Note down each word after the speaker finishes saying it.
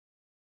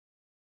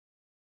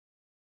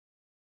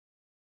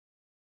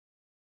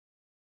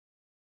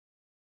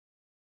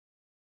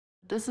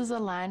This is a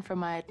line from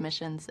my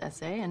admissions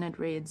essay, and it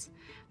reads,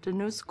 "The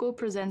new school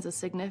presents a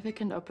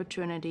significant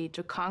opportunity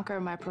to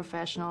conquer my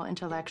professional,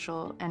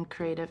 intellectual, and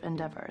creative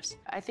endeavors."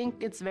 I think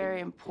it's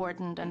very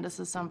important, and this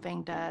is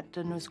something that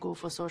the New School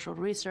for Social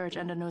Research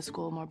and the New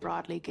School more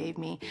broadly gave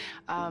me,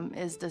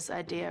 is this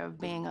idea of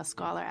being a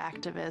scholar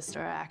activist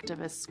or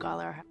activist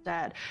scholar,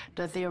 that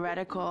the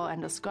theoretical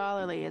and the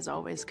scholarly is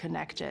always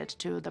connected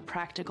to the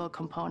practical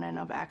component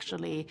of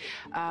actually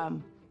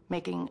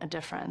making a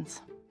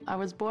difference. I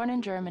was born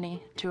in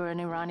Germany to an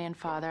Iranian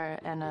father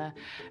and a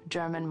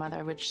German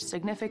mother, which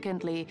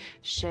significantly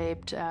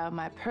shaped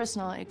my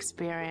personal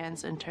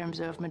experience in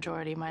terms of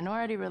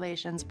majority-minority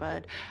relations,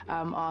 but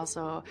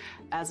also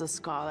as a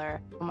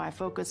scholar. My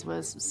focus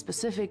was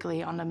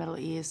specifically on the Middle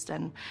East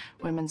and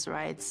women's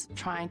rights,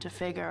 trying to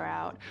figure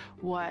out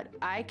what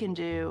I can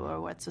do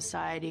or what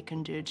society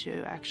can do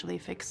to actually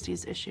fix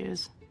these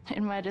issues.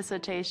 In my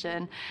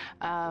dissertation,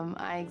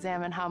 I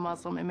examined how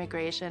Muslim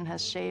immigration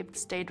has shaped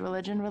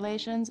state-religion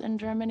relations in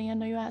Germany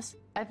and the U.S.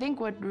 I think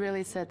what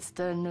really sets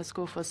the New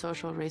School for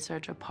Social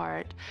Research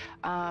apart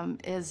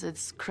is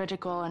its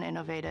critical and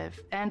innovative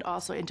and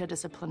also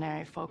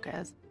interdisciplinary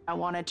focus. I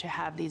wanted to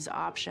have these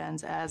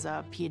options as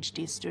a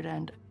PhD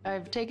student.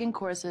 I've taken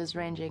courses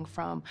ranging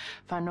from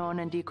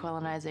Fanon and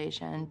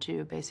decolonization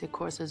to basic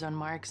courses on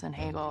Marx and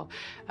Hegel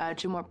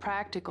to more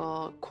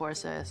practical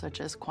courses such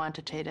as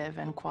quantitative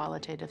and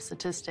qualitative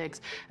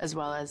statistics, as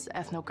well as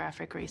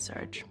ethnographic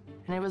research.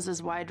 And it was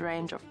this wide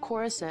range of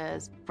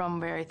courses from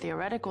very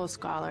theoretical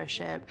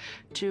scholarship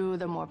to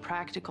the more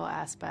practical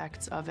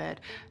aspects of it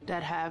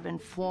that have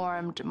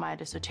informed my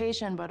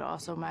dissertation, but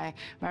also my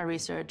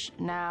research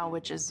now,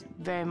 which is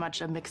very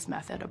much a mixed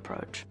method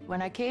approach.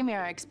 When I came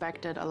here, I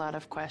expected a lot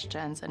of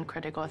questions and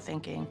critical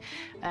thinking,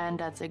 and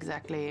that's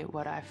exactly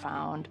what I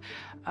found.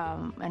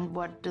 And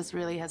what this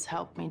really has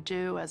helped me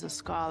do as a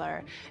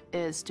scholar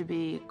is to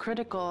be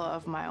critical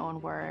of my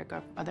own work,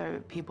 of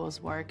other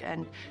people's work,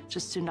 and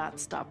just to not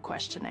stop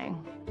questioning.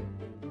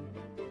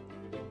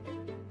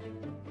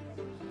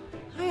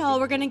 Hi all,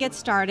 we're going to get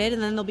started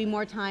and then there'll be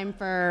more time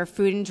for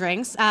food and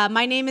drinks.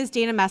 My name is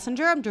Dana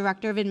Messenger. I'm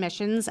Director of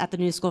Admissions at the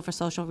New School for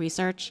Social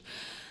Research.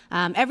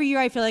 Every year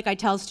I feel like I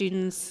tell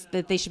students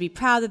that they should be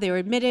proud that they were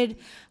admitted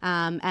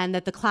and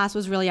that the class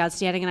was really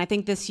outstanding. And I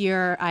think this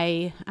year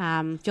I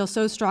feel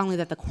so strongly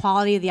that the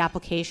quality of the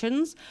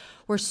applications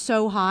were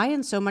so high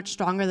and so much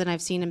stronger than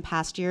I've seen in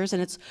past years.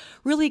 And it's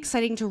really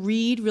exciting to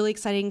read, really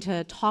exciting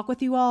to talk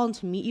with you all and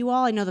to meet you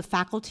all. I know the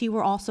faculty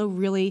were also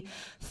really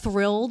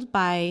thrilled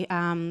by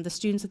the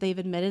students that they've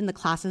admitted and the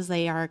classes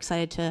they are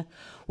excited to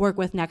work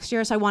with next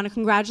year. So I want to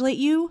congratulate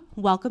you,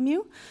 welcome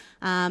you.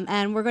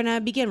 And we're going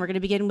to begin. We're going to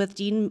begin with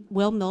Dean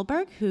Will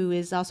Milberg, who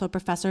is also a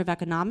professor of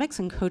economics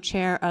and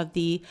co-chair of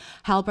the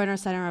Heilbronner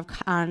Center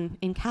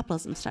in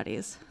Capitalism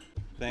Studies.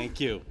 Thank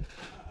you.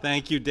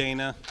 Thank you,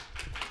 Dana.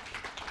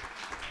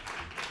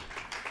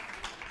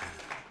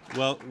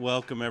 Well,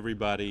 welcome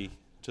everybody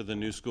to the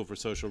New School for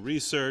Social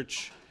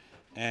Research.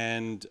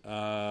 And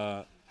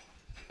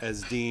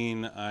as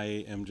Dean,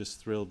 I am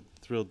just thrilled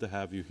to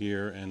have you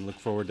here and look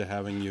forward to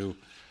having you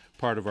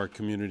part of our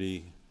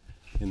community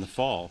in the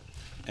fall.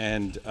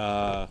 And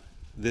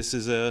this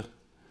is a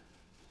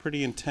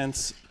pretty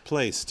intense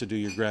place to do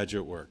your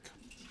graduate work.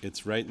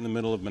 It's right in the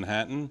middle of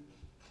Manhattan.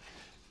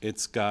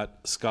 It's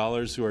got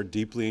scholars who are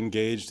deeply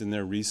engaged in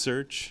their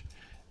research,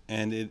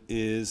 and it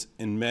is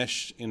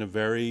enmeshed in a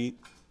very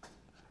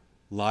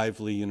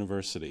lively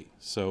university.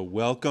 So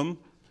welcome.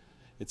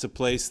 It's a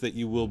place that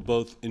you will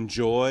both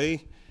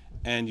enjoy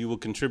and you will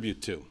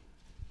contribute to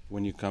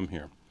when you come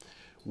here.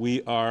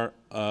 We are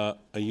a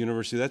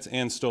university, that's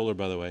Ann Stoller,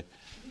 by the way,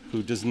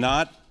 who does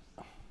not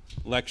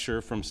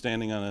lecture from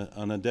standing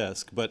on a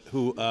desk, but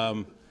who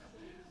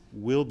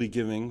will be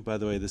giving, by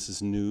the way, this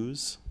is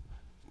news,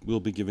 will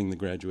be giving the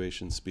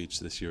graduation speech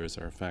this year as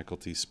our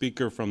faculty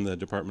speaker from the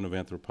Department of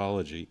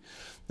Anthropology.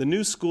 The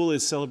New School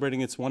is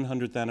celebrating its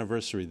 100th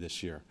anniversary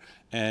this year,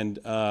 and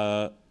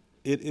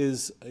it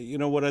is, you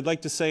know, what I'd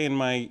like to say in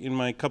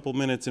my couple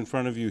minutes in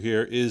front of you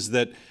here is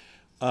that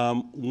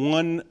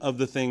one of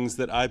the things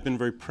that I've been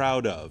very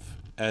proud of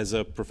as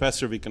a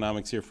professor of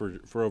economics here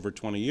for over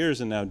 20 years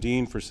and now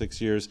dean for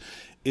 6 years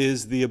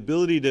is the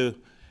ability to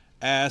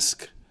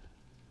ask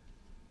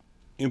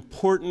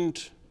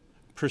important,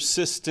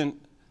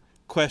 persistent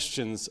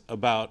questions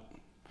about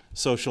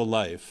social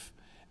life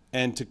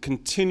and to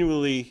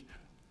continually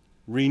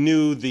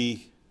renew the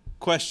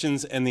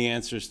questions and the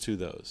answers to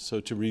those. So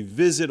to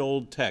revisit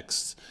old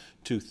texts,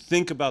 to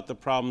think about the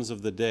problems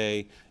of the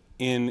day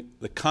in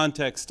the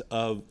context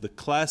of the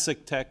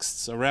classic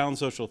texts around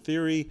social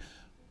theory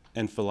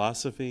and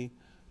philosophy,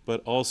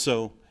 but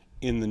also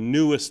in the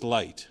newest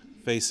light,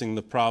 facing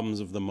the problems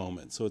of the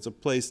moment. So it's a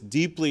place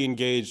deeply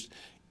engaged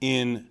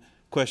in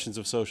questions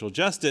of social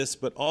justice,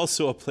 but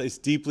also a place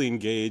deeply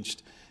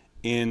engaged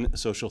in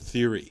social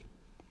theory.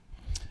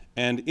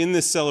 And in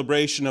this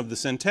celebration of the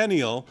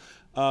centennial,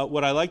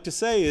 what I like to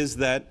say is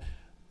that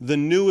the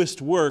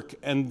newest work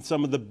and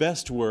some of the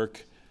best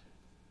work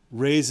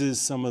raises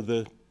some of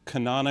the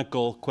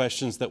canonical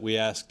questions that we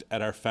asked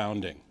at our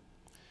founding.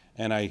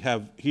 And I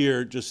have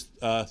here just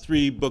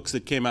 3 books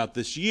that came out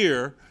this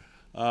year,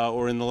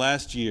 or in the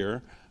last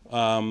year,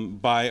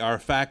 by our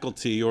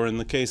faculty, or in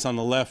the case on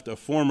the left, a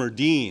former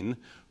dean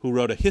who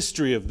wrote a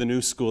history of the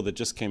New School that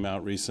just came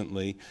out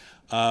recently,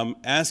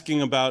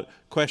 asking about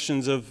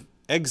questions of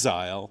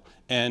exile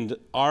and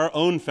our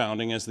own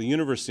founding as the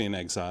university in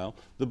exile.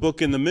 The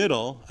book in the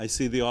middle, I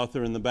see the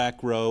author in the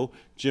back row,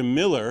 Jim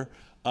Miller,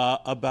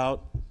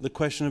 about the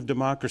question of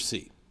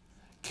democracy.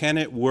 Can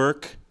it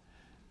work?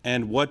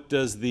 And what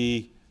does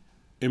the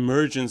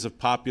emergence of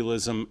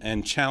populism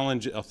and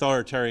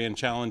authoritarian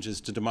challenges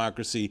to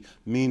democracy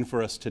mean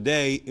for us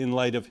today in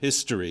light of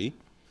history?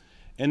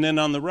 And then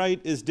on the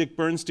right is Dick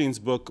Bernstein's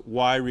book,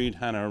 Why Read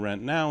Hannah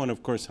Arendt Now? And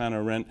of course,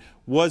 Hannah Arendt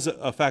was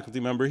a faculty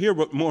member here,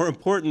 but more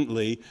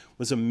importantly,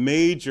 was a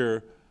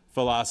major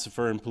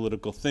philosopher and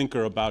political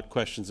thinker about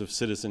questions of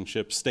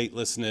citizenship,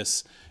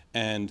 statelessness,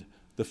 and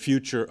the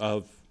future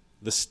of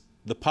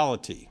the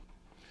polity.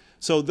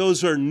 So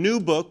those are new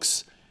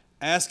books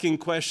asking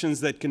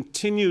questions that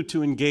continue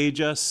to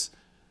engage us,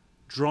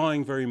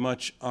 drawing very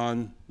much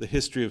on the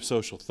history of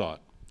social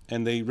thought.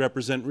 And they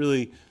represent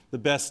really the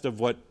best of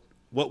what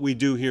we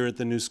do here at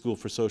the New School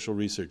for Social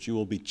Research. You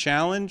will be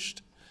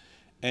challenged,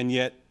 and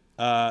yet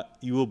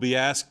you will be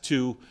asked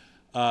to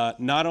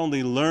not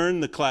only learn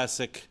the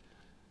classics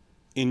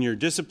in your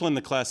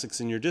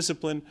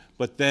discipline,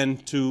 but then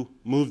to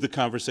move the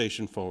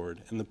conversation forward.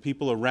 And the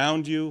people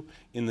around you,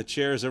 in the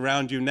chairs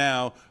around you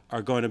now,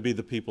 are going to be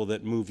the people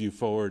that move you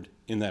forward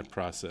in that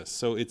process.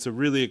 So it's a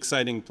really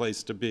exciting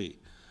place to be.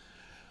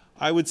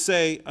 I would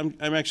say, I'm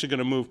actually going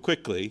to move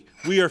quickly.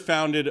 We are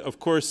founded, of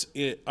course,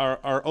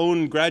 our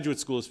own graduate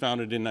school is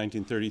founded in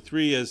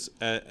 1933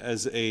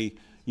 as a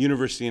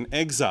university in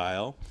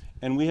exile,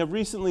 and we have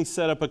recently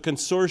set up a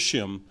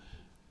consortium,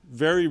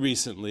 very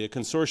recently, a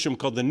consortium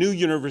called the New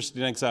University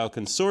in Exile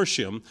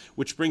Consortium,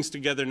 which brings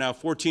together now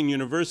 14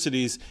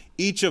 universities,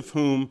 each of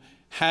whom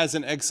has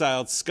an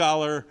exiled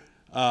scholar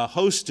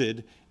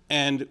hosted,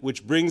 and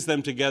which brings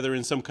them together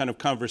in some kind of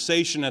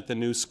conversation at the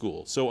New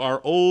School. So our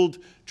old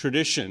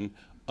tradition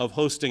of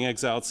hosting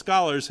exiled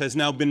scholars has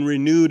now been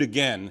renewed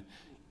again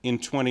in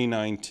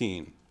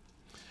 2019.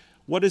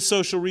 What is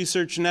social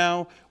research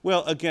now?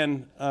 Well,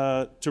 again,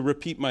 to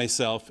repeat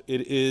myself,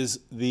 it is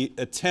the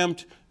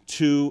attempt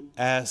to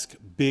ask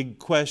big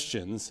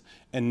questions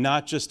and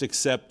not just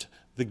accept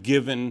the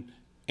given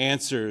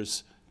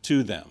answers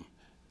to them.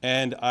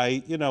 And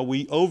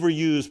we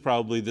overuse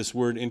probably this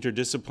word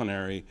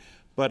interdisciplinary,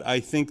 but I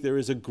think there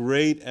is a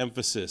great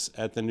emphasis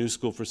at the New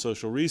School for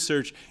Social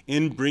Research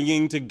in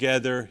bringing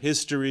together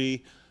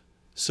history,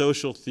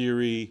 social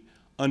theory,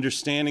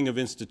 understanding of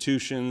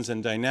institutions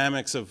and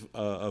dynamics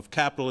of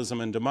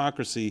capitalism and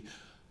democracy,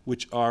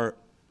 which are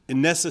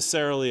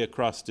necessarily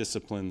across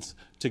disciplines,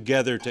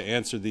 together to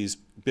answer these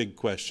big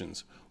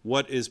questions.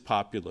 What is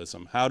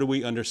populism? How do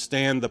we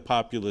understand the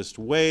populist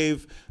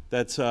wave?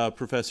 That's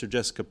Professor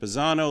Jessica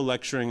Pisano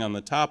lecturing on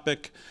the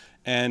topic.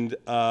 And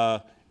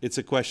it's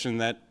a question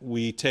that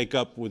we take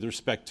up with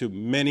respect to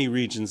many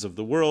regions of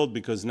the world,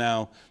 because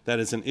now that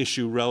is an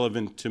issue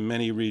relevant to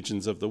many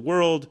regions of the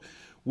world.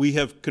 We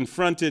have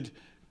confronted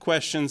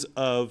questions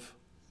of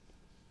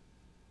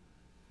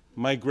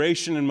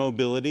migration and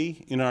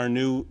mobility in our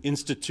new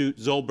institute,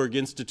 Zolberg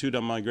Institute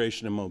on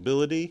Migration and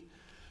Mobility,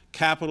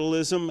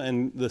 capitalism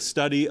and the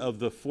study of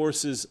the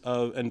forces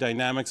and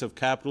dynamics of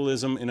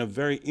capitalism in a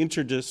very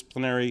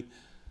interdisciplinary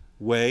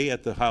way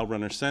at the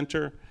Heilbronner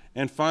Center,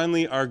 and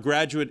finally our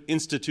Graduate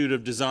Institute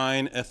of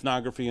Design,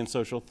 Ethnography, and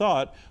Social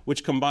Thought,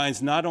 which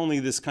combines not only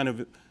this kind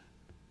of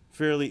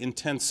fairly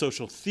intense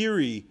social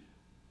theory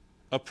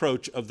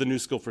approach of the New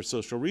School for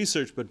Social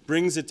Research, but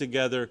brings it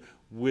together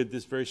with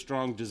this very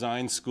strong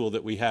design school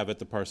that we have at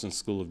the Parsons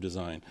School of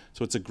Design.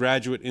 So it's a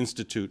graduate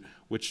institute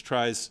which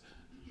tries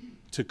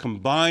to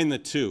combine the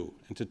two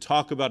and to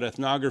talk about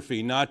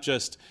ethnography not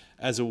just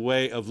as a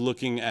way of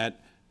looking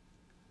at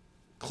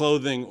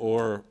clothing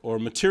or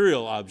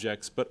material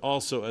objects, but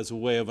also as a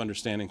way of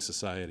understanding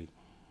society.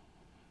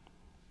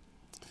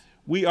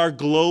 We are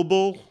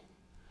global.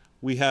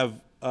 We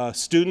have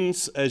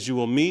students, as you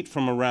will meet,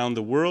 from around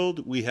the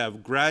world. We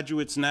have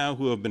graduates now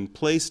who have been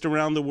placed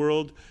around the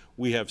world.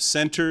 We have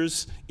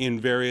centers in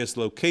various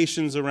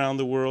locations around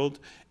the world.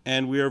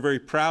 And we are very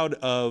proud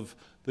of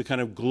the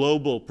kind of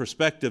global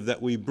perspective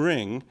that we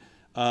bring.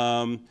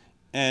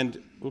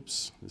 And,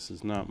 oops, this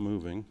is not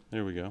moving.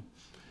 There we go.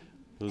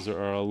 Those are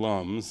our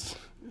alums.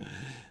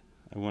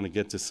 I want to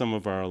get to some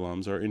of our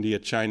alums. Our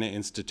India-China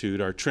Institute,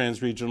 our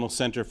Trans-Regional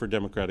Center for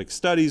Democratic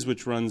Studies,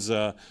 which runs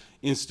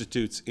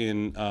institutes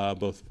in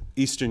both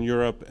Eastern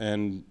Europe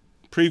and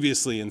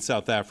previously in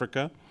South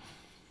Africa.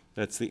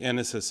 That's the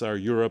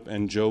NSSR Europe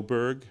and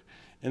Joburg.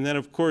 And then,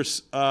 of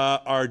course,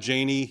 our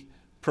Janey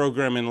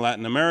program in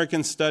Latin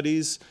American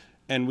Studies.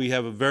 And we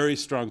have a very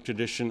strong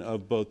tradition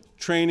of both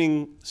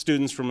training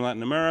students from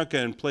Latin America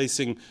and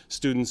placing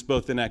students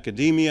both in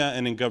academia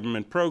and in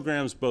government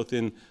programs, both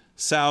in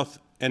South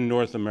and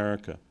North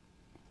America.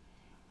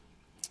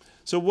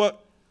 So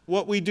what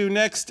what we do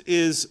next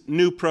is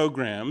new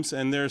programs,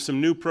 and there are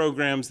some new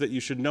programs that you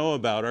should know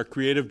about. Our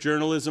creative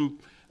journalism,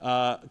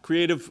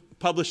 creative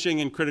publishing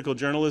and critical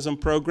journalism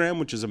program,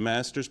 which is a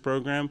master's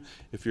program.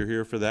 If you're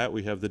here for that,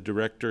 we have the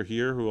director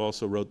here who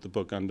also wrote the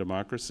book on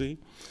democracy.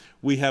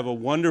 We have a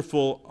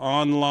wonderful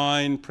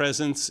online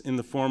presence in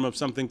the form of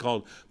something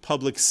called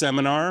Public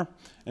Seminar,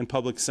 and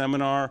Public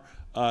Seminar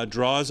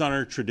draws on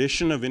our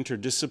tradition of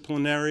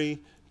interdisciplinary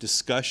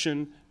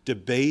discussion,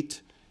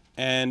 debate,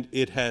 and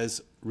it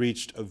has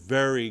reached a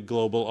very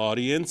global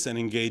audience and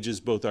engages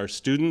both our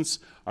students,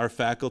 our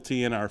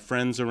faculty, and our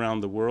friends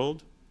around the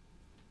world.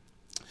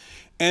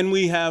 And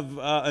we have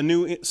a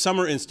new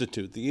summer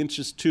institute, the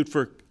Institute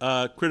for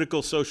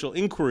Critical Social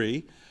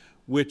Inquiry,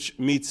 which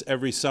meets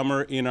every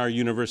summer in our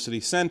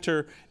university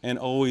center and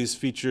always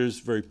features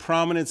very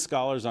prominent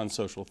scholars on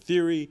social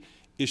theory,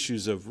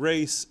 issues of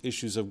race,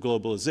 issues of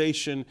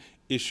globalization,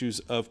 issues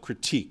of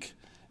critique.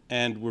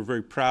 And we're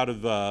very proud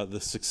of the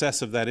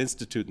success of that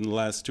institute in the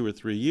last 2 or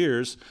 3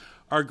 years.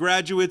 Our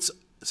graduates,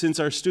 since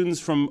our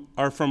students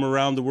are from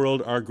around the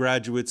world, our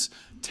graduates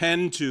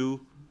tend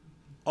to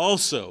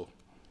also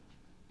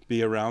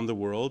be around the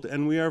world,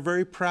 and we are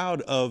very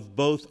proud of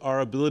both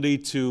our ability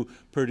to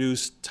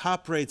produce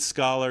top-rate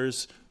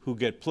scholars who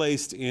get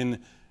placed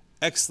in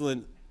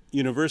excellent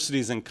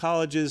universities and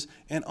colleges,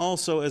 and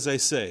also, as I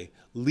say,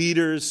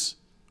 leaders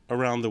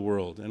around the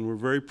world. And we're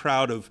very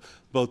proud of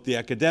both the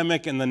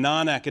academic and the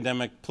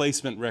non-academic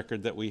placement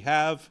record that we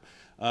have.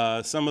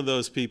 Some of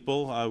those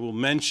people I will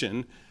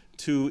mention: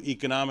 2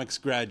 economics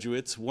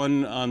graduates,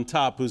 one on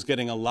top who's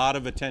getting a lot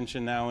of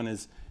attention now and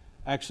is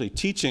actually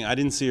teaching. I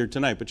didn't see her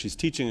tonight, but she's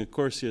teaching a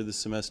course here this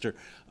semester,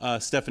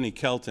 Stephanie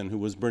Kelton, who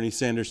was Bernie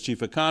Sanders'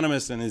 chief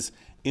economist and is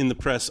in the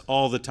press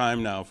all the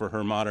time now for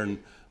her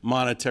modern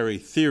monetary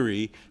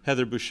theory.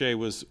 Heather Boucher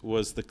was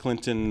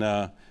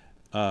the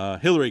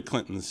Hillary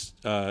Clinton's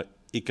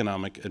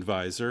economic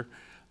advisor.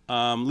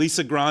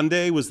 Lisa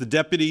Grande was the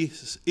deputy,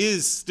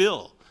 is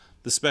still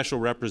the special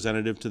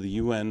representative to the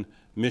UN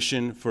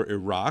mission for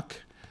Iraq.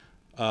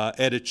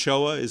 Ed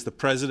Ochoa is the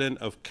president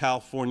of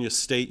California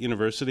State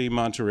University,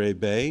 Monterey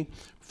Bay,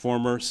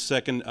 former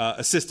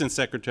assistant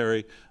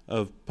secretary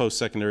of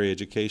post-secondary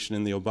education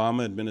in the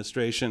Obama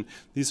administration.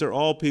 These are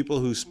all people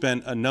who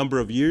spent a number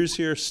of years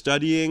here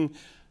studying,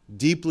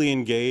 deeply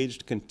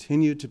engaged,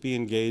 continue to be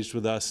engaged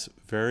with us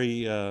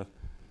very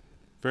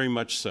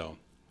much so.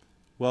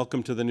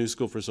 Welcome to the New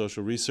School for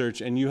Social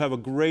Research, and you have a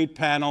great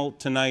panel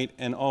tonight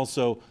and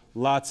also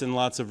lots and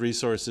lots of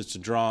resources to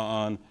draw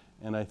on,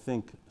 and I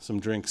think some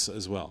drinks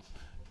as well.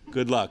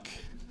 Good luck.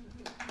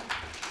 Thank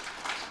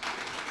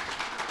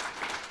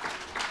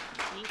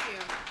you.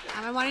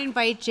 I want to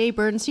invite Jay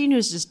Bernstein,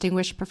 who's a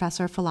distinguished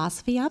professor of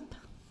philosophy, up.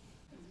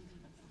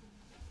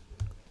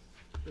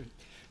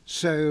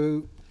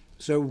 So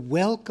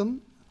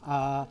welcome.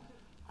 I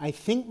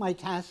think my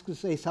task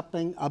is to say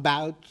something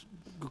about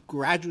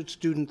graduate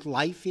student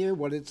life here,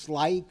 what it's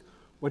like,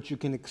 what you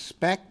can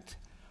expect.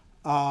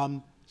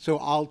 So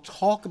I'll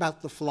talk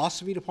about the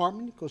philosophy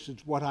department because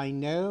it's what I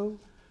know,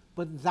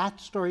 but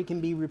that story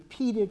can be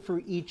repeated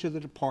for each of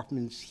the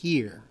departments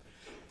here.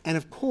 And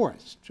of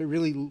course, to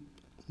really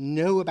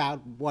know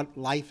about what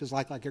life is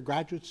like a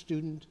graduate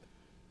student,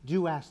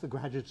 do ask the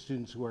graduate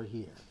students who are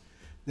here.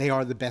 They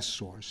are the best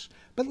source.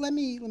 But let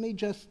me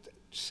just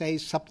say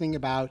something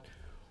about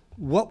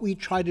what we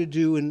try to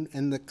do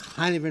and the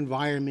kind of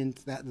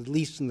environment that, at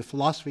least in the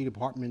philosophy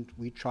department,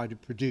 we try to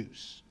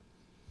produce.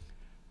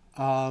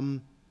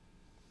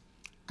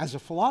 As a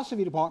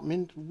philosophy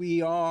department,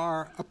 we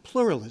are a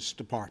pluralist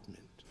department.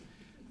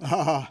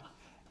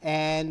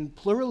 And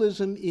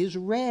pluralism is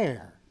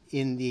rare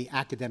in the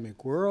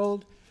academic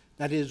world.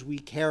 That is, we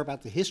care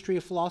about the history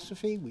of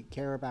philosophy, we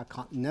care about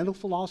continental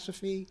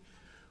philosophy,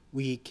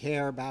 we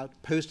care about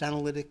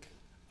post-analytic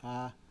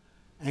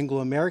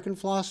Anglo-American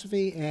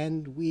philosophy,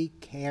 and we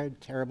care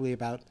terribly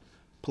about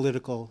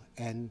political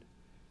and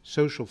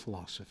social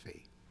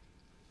philosophy.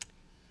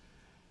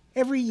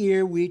 Every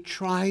year we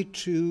try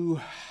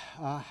to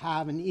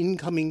have an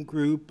incoming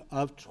group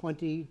of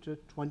 20 to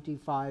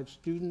 25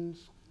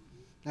 students.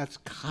 That's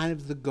kind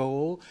of the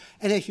goal.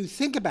 And if you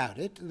think about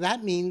it,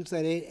 that means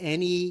that at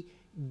any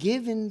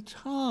given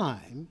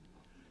time,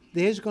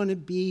 there's going to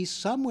be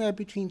somewhere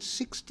between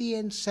 60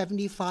 and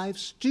 75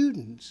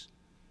 students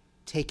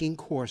taking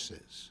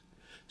courses.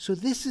 So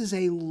this is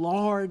a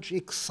large,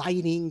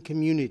 exciting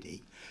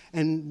community.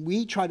 And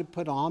we try to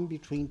put on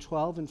between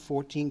 12 and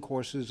 14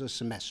 courses a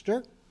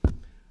semester.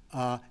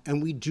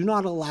 And we do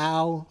not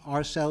allow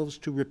ourselves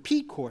to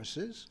repeat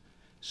courses.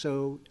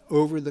 So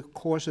over the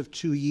course of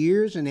 2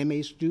 years, an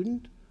MA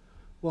student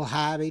will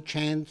have a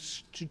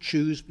chance to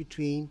choose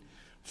between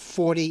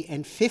 40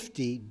 and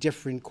 50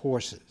 different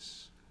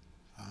courses.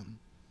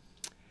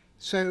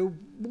 So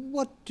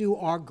what do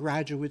our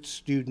graduate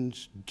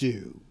students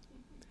do?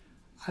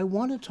 I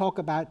want to talk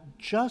about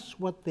just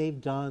what they've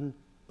done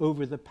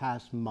over the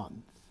past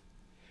month,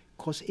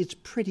 because it's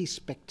pretty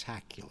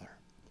spectacular.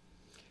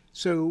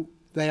 So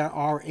there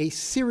are a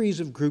series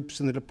of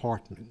groups in the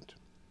department,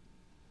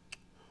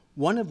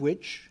 one of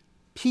which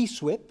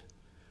PSWIP,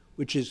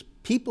 which is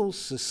People's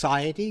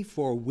Society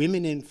for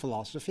Women in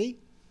Philosophy,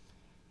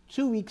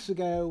 2 weeks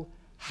ago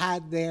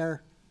had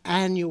their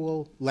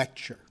annual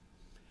lecture.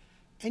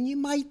 And you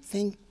might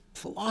think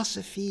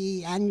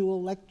philosophy,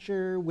 annual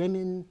lecture,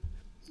 women,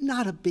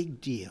 not a big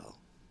deal.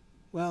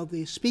 Well,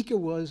 the speaker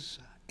was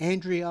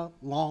Andrea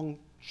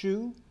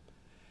Long-Chu,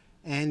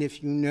 and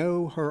if you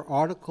know her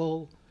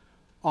article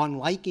on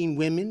liking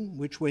women,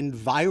 which went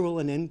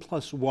viral in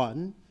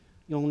N+1,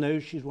 you'll know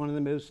she's one of the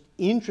most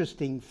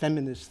interesting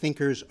feminist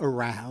thinkers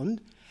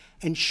around.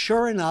 And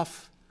sure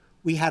enough,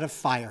 we had a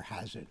fire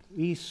hazard.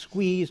 We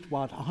squeezed,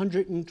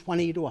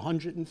 120 to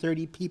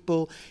 130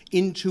 people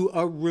into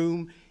a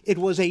room. It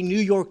was a New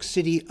York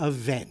City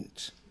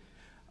event.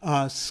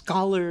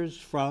 Scholars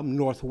from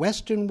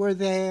Northwestern were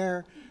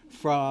there,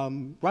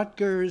 from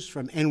Rutgers,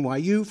 from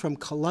NYU, from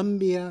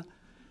Columbia.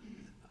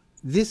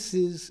 This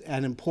is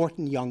an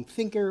important young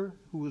thinker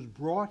who was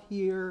brought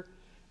here,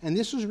 and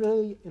this was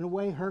really, in a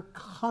way, her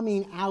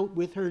coming out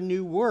with her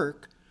new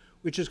work,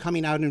 which is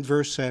coming out in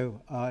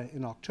Verso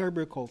in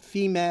October, called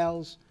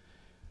Females,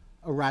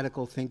 a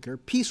Radical Thinker.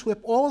 PSWIP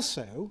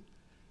also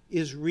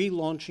is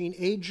relaunching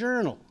a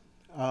journal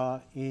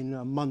in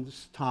a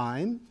month's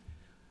time,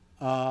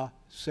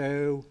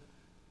 so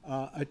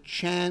a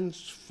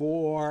chance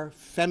for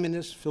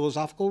feminist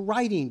philosophical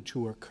writing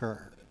to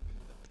occur.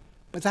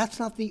 But that's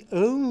not the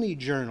only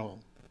journal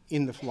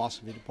in the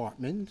philosophy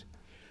department.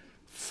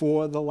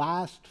 For the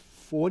last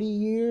 40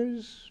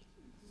 years,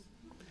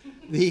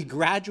 the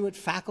Graduate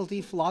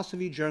Faculty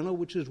Philosophy Journal,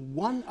 which is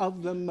one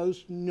of the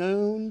most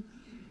known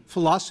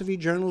philosophy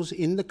journals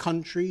in the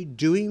country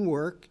doing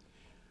work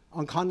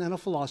on continental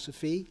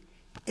philosophy,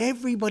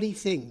 everybody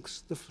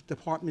thinks the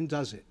department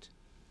does it.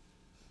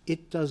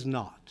 It does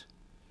not.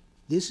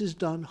 This is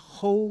done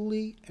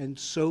wholly and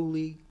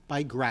solely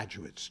by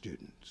graduate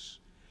students.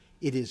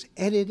 It is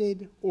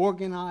edited,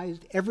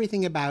 organized,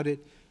 everything about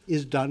it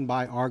is done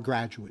by our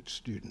graduate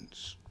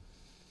students.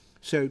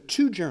 So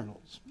 2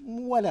 journals.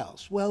 What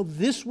else? Well,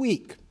 this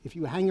week, if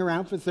you hang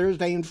around for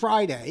Thursday and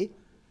Friday,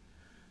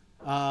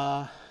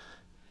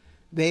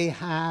 they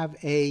have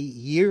a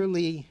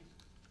yearly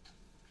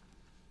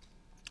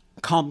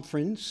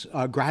conference,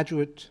 a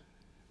graduate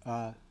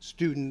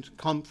student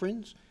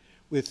conference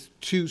with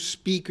 2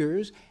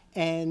 speakers,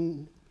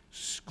 and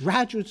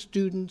graduate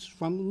students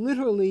from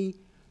literally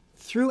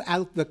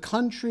throughout the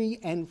country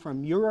and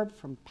from Europe,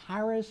 from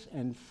Paris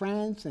and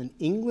France and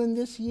England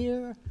this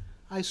year,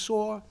 I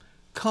saw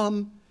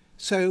come.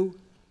 So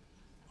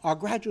our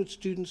graduate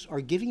students are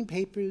giving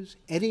papers,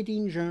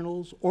 editing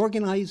journals,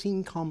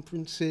 organizing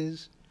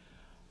conferences.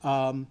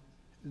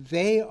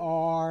 They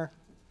are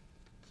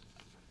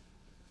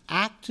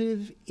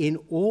active in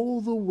all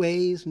the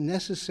ways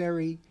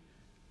necessary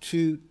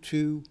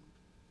to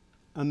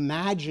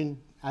imagine,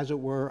 as it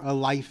were, a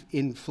life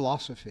in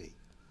philosophy.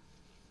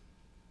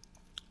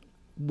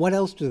 What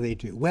else do they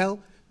do? Well,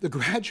 the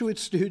graduate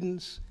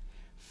students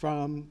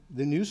from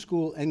the New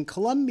School and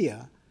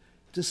Columbia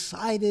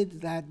decided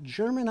that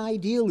German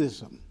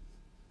idealism,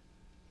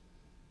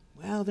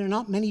 well, there are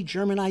not many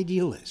German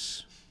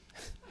idealists.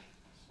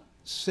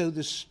 So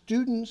the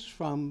students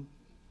from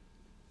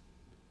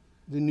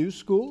the New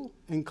School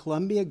and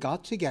Columbia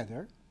got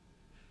together,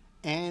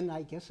 and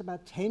I guess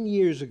about 10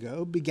 years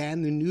ago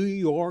began the New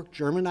York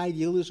German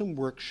Idealism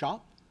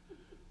Workshop,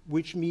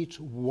 which meets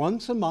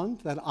once a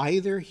month at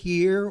either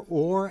here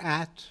or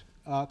at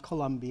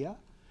Columbia,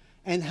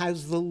 and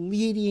has the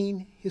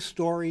leading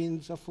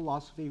historians of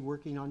philosophy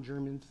working on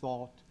German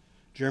thought,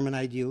 German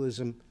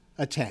idealism,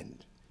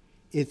 attend.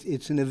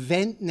 It's an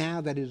event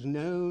now that is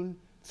known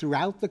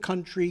throughout the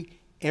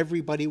country.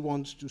 Everybody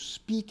wants to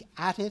speak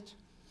at it.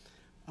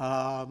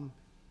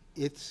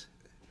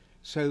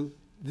 So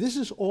this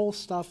is all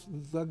stuff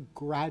the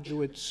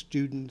graduate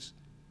students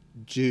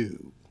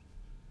do.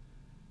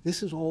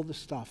 This is all the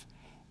stuff.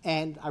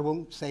 And I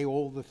won't say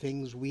all the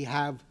things. We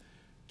have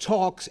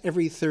talks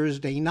every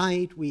Thursday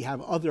night. We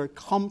have other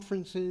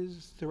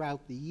conferences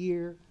throughout the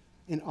year,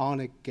 and on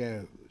it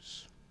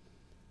goes.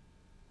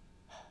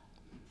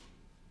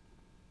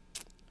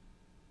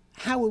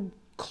 How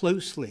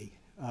closely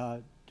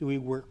do we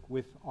work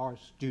with our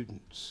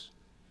students?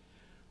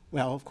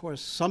 Well, of course,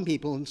 some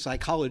people in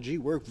psychology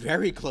work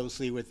very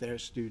closely with their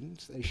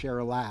students. They share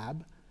a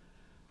lab.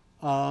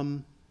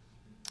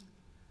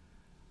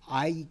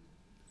 I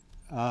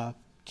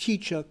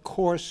teach a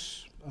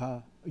course,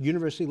 a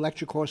university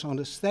lecture course on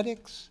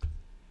aesthetics,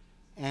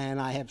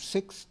 and I have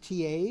 6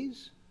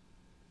 TAs.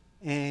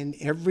 And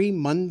every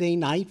Monday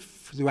night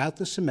throughout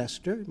the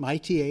semester, my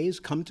TAs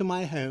come to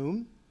my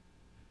home,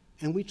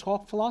 and we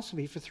talk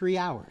philosophy for 3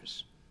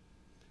 hours.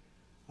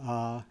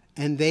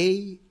 And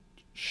they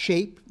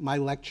shape my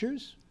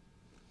lectures,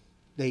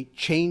 they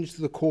change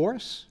the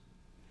course,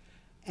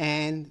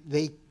 and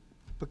they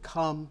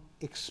become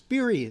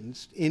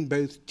experienced in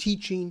both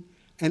teaching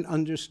and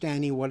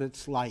understanding what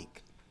it's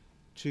like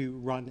to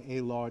run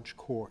a large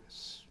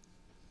course.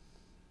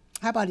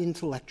 How about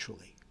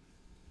intellectually?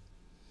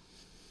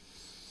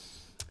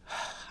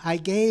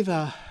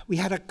 We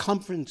had a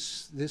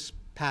conference this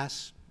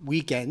past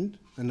weekend,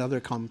 another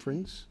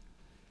conference,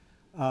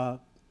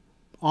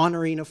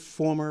 honoring a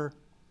former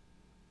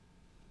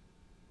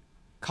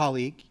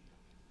colleague,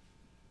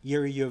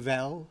 Yuri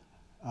Yovel,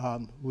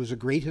 who was a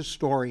great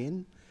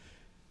historian.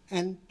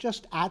 And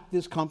just at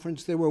this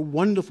conference, there were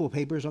wonderful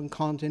papers on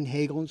Kant and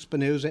Hegel and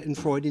Spinoza and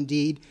Freud.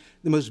 Indeed,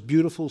 the most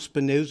beautiful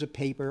Spinoza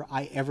paper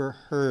I ever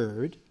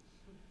heard.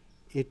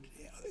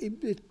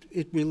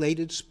 It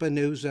related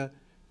Spinoza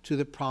to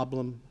the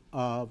problem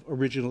of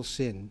original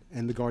sin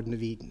and the Garden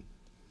of Eden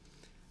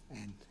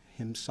and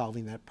him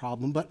solving that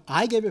problem. But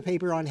I gave a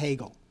paper on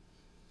Hegel.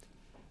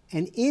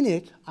 And in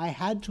it, I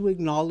had to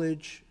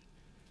acknowledge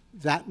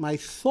that my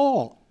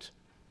thought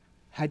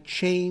had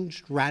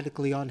changed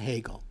radically on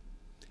Hegel.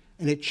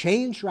 And it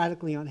changed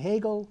radically on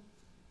Hegel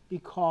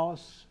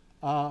because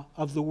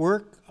of the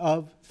work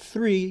of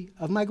 3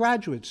 of my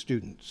graduate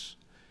students.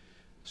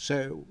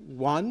 So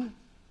one,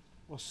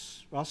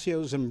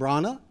 Rocio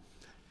Zambrana,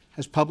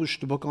 has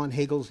published a book on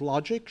Hegel's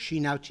logic. She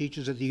now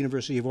teaches at the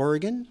University of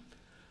Oregon.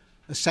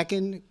 A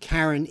second,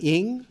 Karen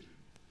Ng,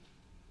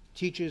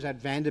 teaches at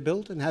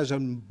Vanderbilt and has a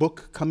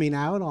book coming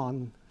out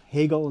on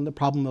Hegel and the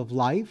problem of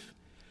life.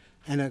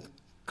 And a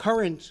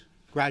current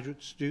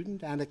graduate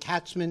student, Anna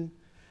Katzman,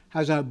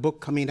 has a book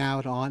coming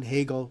out on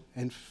Hegel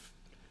and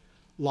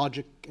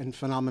logic and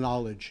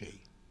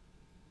phenomenology.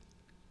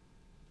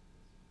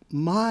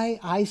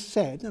 I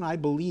said, and I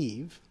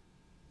believe,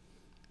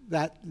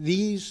 that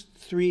these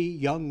 3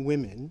 young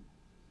women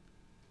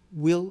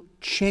will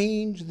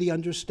change the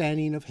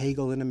understanding of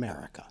Hegel in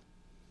America.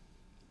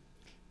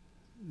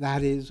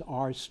 That is,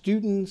 our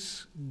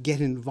students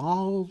get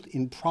involved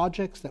in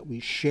projects that we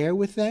share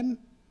with them,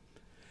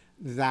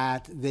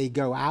 that they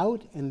go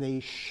out and they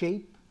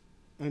shape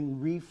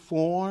and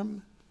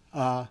reform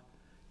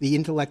the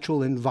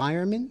intellectual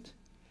environment,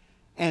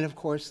 and of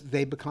course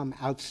they become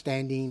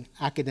outstanding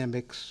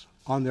academics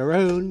on their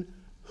own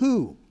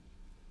who,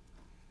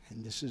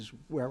 and this is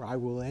where I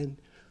will end,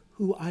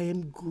 who I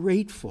am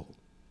grateful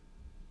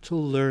to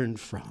learn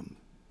from,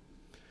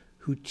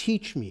 who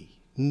teach me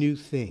new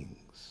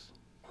things.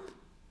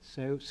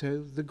 So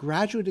the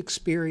graduate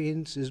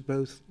experience is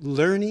both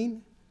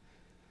learning,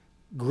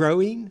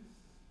 growing,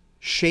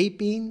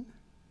 shaping,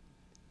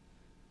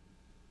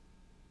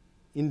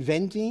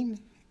 inventing,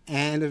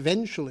 and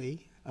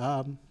eventually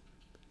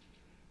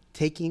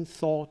taking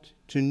thought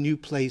to new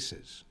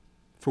places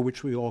for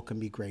which we all can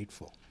be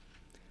grateful.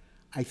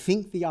 I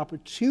think the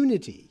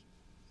opportunity,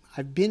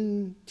 I've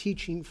been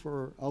teaching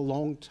for a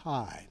long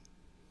time,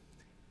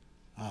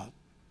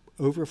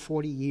 over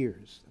 40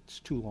 years, that's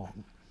too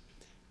long.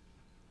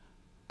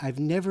 I've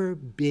never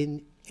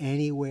been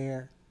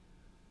anywhere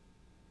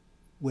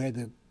where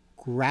the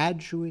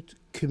graduate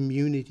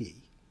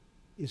community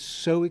is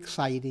so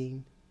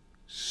exciting,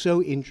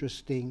 so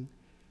interesting,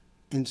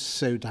 and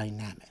so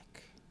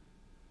dynamic.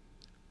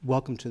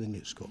 Welcome to the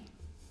New School.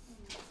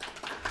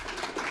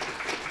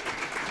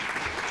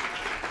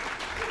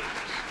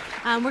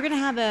 We're going to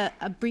have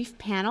a brief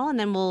panel, and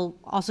then we'll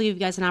also give you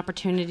guys an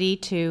opportunity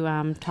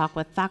to talk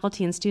with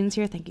faculty and students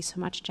here. Thank you so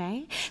much,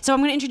 Jay. So I'm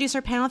going to introduce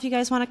our panel. If you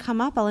guys want to come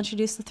up, I'll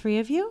introduce the 3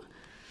 of you.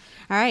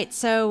 All right,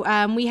 so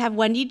we have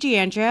Wendy,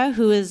 Andrea,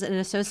 who is an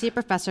associate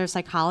professor of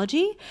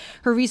psychology.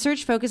 Her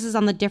research focuses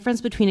on the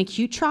difference between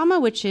acute trauma,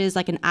 which is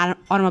like an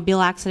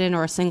automobile accident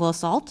or a single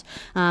assault,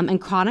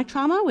 and chronic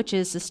trauma, which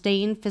is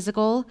sustained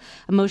physical,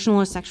 emotional,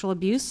 or sexual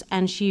abuse.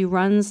 And she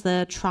runs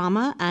the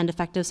Trauma and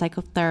Effective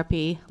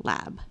Psychotherapy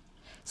Lab.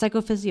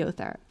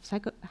 Psychophysiotherapy.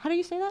 How do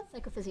you say that?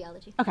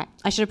 Psychophysiology. Okay,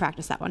 I should have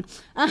practiced that one.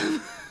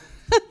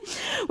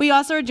 We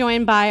also are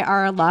joined by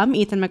our alum,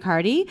 Ethan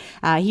McCarty.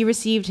 He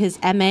received his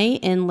MA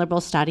in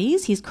Liberal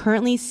Studies. He's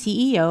currently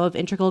CEO of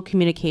Integral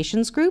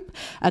Communications Group,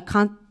 a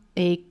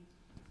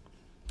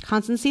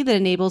constancy that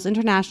enables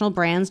international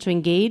brands to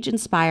engage,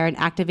 inspire, and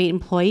activate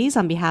employees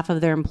on behalf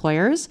of their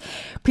employers.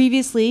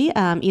 Previously,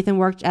 Ethan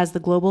worked as the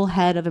global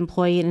head of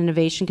employee and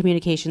innovation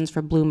communications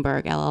for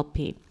Bloomberg,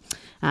 LLP.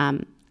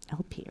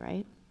 LP,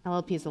 right?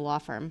 LLP is the law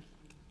firm.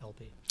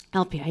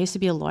 LP. I used to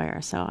be a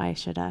lawyer, so I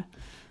should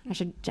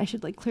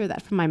like clear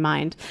that from my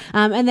mind.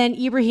 And then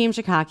Ibrahim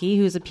Shikaki,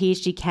 who is a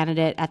PhD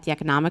candidate at the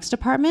economics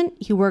department.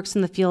 He works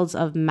in the fields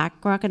of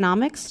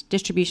macroeconomics,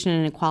 distribution,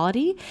 and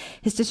inequality.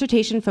 His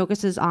dissertation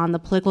focuses on the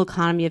political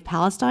economy of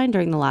Palestine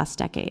during the last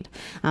decade.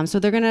 So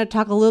they're going to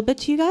talk a little bit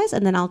to you guys,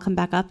 and then I'll come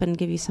back up and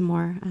give you some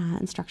more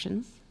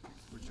instructions.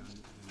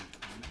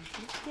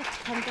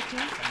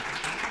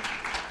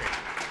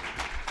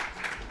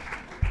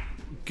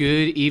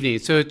 Good evening.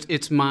 So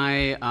it's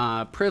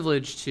my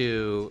privilege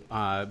to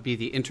be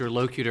the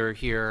interlocutor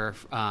here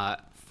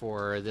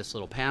for this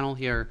little panel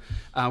here.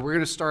 We're going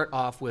to start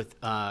off with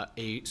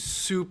a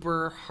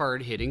super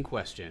hard-hitting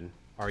question.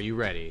 Are you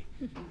ready?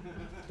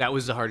 That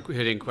was the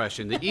hard-hitting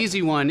question. The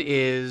easy one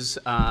is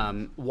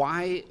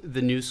why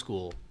the New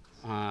School?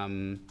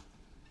 Wendy,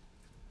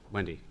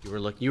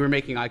 you were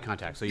making eye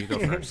contact, so you go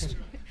first.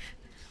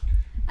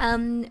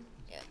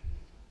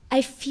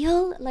 I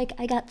feel like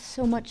I got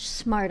so much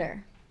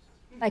smarter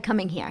by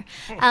coming here.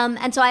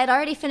 And so I had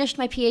already finished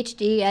my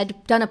PhD.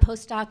 I'd done a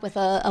postdoc with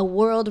a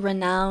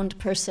world-renowned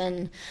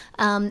person.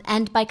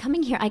 And by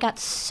coming here, I got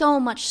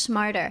so much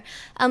smarter.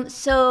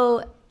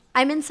 So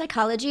I'm in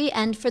psychology,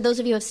 and for those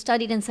of you who have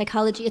studied in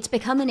psychology, it's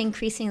become an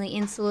increasingly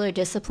insular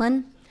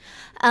discipline.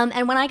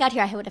 And when I got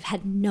here, I would have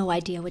had no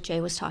idea what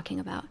Jay was talking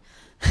about.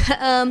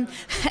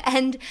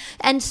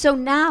 And so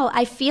now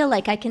I feel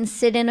like I can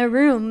sit in a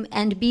room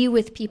and be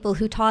with people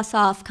who toss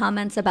off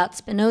comments about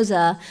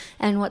Spinoza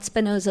and what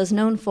Spinoza is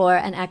known for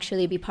and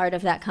actually be part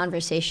of that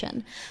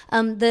conversation.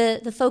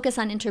 The focus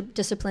on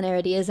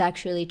interdisciplinarity is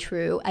actually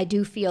true. I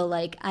do feel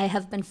like I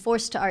have been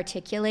forced to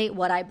articulate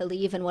what I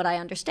believe and what I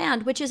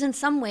understand, which is in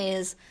some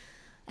ways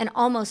an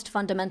almost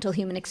fundamental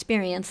human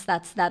experience,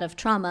 that's that of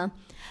trauma.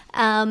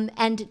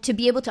 And to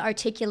be able to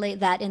articulate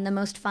that in the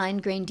most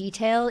fine-grained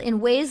detail in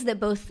ways that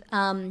both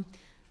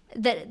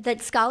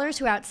that scholars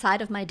who are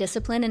outside of my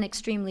discipline and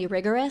extremely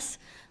rigorous,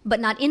 but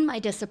not in my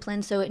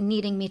discipline, so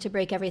needing me to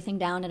break everything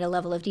down at a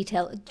level of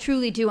detail,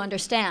 truly do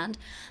understand.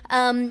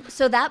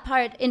 So that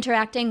part,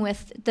 interacting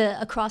with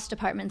the across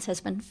departments,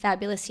 has been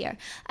fabulous here.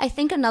 I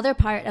think another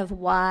part of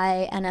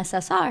why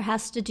NSSR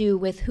has to do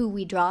with who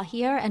we draw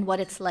here and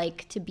what it's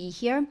like to be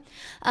here.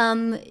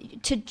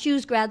 To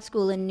choose grad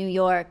school in New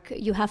York,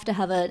 you have to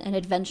have an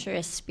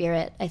adventurous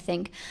spirit, I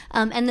think.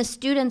 And the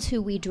students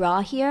who we draw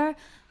here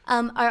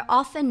are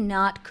often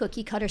not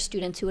cookie-cutter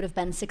students who would have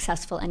been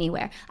successful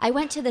anywhere. I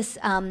went to this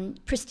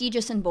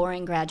prestigious and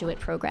boring graduate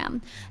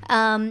program,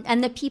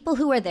 and the people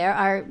who are there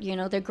are,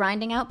 they're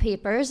grinding out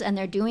papers and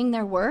they're doing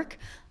their work,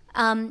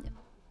 but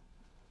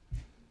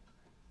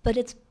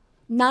it's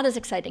not as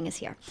exciting as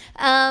here.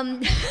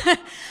 And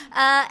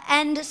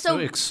so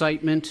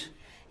excitement,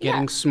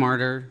 getting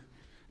smarter.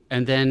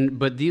 And then,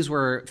 but these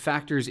were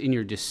factors in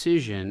your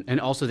decision,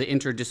 and also the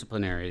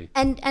interdisciplinarity.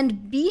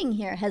 And being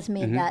here has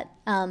made that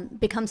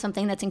become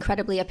something that's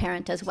incredibly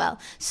apparent as well.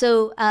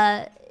 So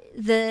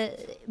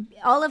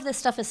all of this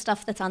stuff is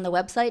stuff that's on the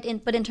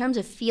website, but in terms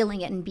of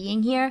feeling it and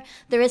being here,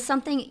 there is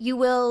something you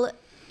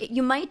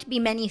might be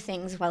many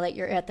things while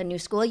you're at the new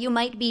school. You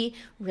might be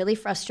really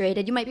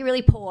frustrated. You might be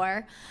really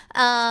poor.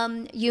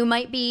 You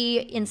might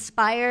be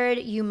inspired.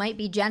 You might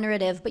be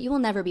generative, but you will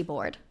never be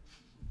bored.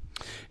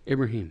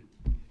 Ibrahim,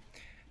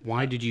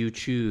 why did you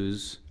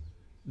choose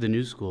the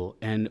new school,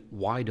 and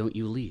why don't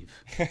you leave?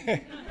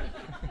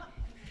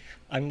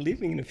 I'm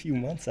leaving in a few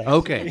months, actually.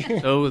 Okay,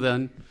 so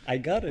then. I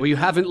got it. Well, you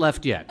haven't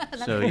left yet,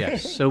 so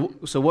yes. So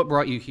what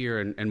brought you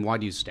here, and why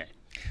do you stay?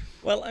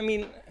 Well, I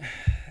mean,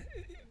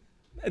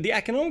 the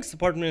economics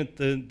department at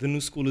the new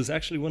school is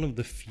actually one of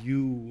the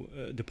few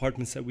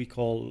departments that we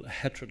call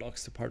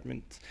heterodox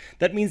department.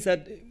 That means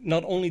that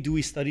not only do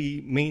we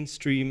study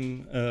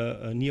mainstream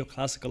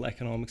neoclassical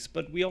economics,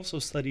 but we also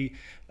study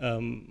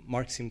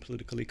Marxian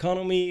political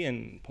economy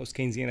and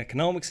post-Keynesian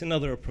economics and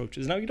other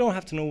approaches. Now, you don't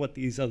have to know what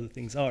these other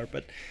things are,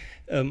 but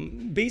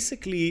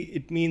basically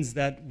it means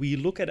that we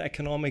look at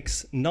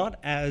economics not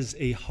as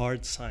a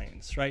hard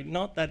science, right?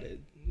 Not that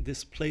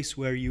this place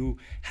where you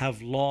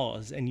have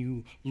laws and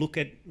you look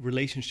at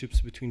relationships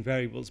between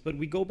variables, but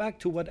we go back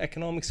to what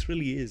economics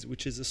really is,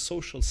 which is a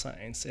social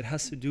science. It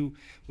has to do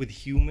with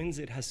humans.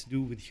 It has to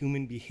do with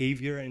human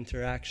behavior and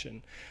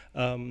interaction.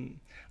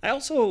 I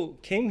also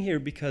came here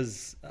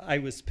because I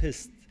was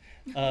pissed.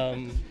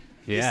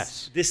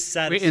 Yes. This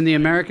Wait, in the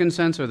American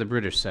sense or the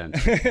British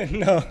sense?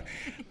 No,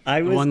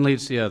 I was. One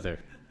leads the other.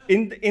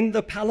 In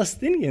the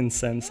Palestinian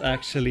sense,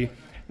 actually.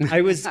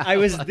 I was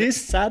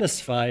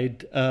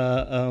dissatisfied,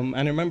 and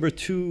I remember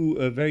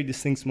two very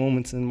distinct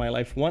moments in my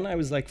life. One, I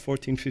was like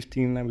 14,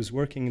 15, and I was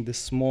working in this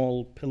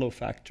small pillow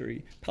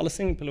factory,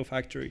 Palestinian pillow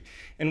factory,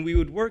 and we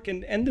would work,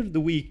 and end of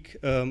the week,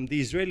 the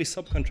Israeli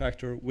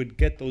subcontractor would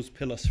get those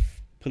pillows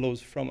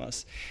from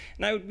us.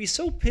 And I would be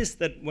so pissed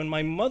that when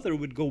my mother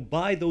would go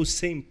buy those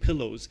same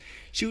pillows,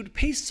 she would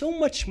pay so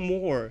much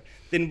more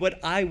than what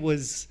I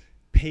was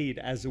paid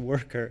as a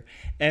worker.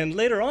 And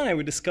later on I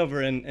would discover,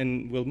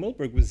 and Will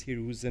Milberg was here,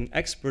 who's an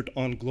expert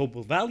on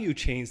global value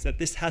chains, that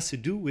this has to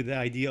do with the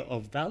idea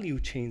of value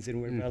chains and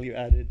where value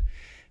added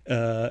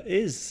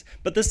is.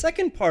 But the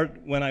second part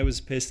when I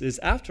was pissed is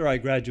after I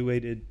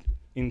graduated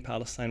in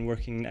Palestine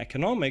working in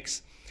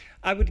economics,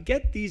 I would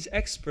get these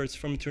experts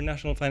from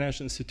international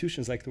financial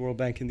institutions like the World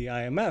Bank and the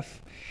IMF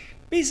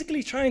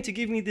basically trying to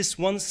give me this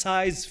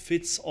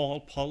one-size-fits-all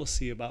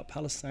policy about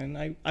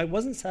Palestine. I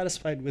wasn't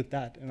satisfied with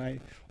that, and I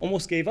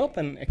almost gave up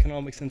on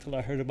economics until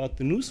I heard about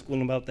the new school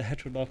and about the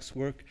heterodox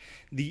work,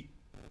 the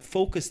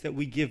focus that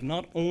we give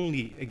not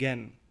only,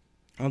 again,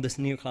 on this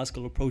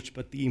neoclassical approach,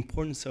 but the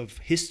importance of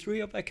history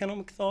of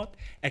economic thought,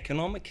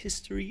 economic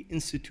history,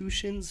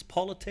 institutions,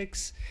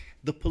 politics,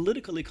 the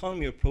political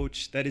economy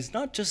approach that is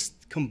not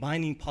just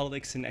combining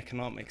politics and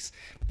economics,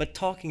 but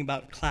talking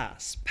about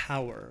class,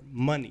 power,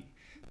 money.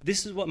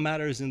 This is what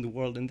matters in the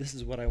world, and this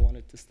is what I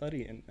wanted to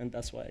study, and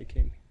that's why I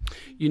came here.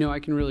 You know,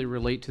 I can really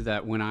relate to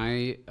that. When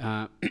I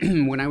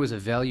when I was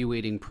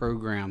evaluating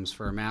programs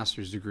for a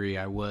master's degree,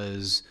 I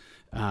was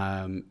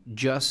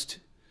just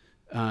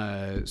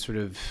sort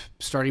of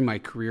starting my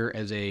career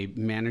as a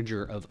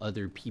manager of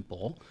other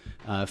people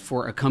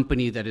for a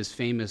company that is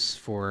famous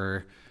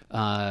for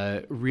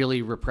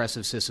really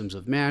repressive systems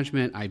of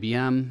management,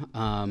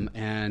 IBM,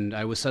 and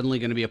I was suddenly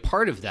going to be a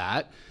part of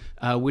that,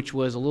 which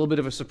was a little bit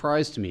of a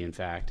surprise to me, in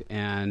fact.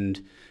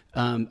 And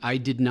I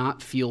did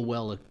not feel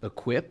well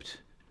equipped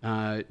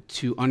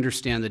to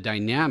understand the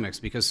dynamics,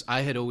 because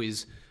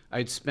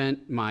I'd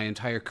spent my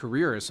entire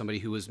career as somebody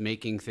who was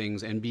making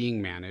things and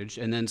being managed,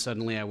 and then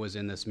suddenly I was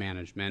in this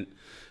management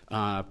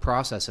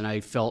process, and I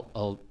felt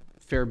a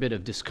fair bit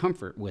of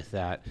discomfort with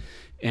that.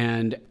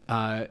 And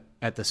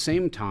at the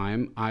same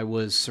time, I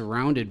was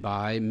surrounded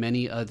by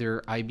many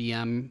other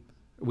IBM,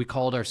 we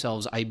called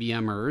ourselves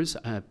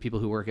IBMers, people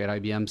who work at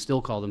IBM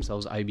still call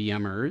themselves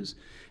IBMers,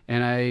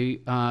 and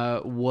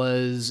I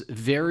was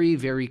very,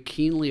 very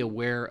keenly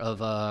aware of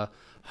a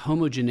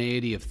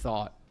homogeneity of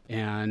thought,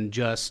 and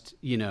just,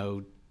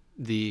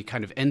 the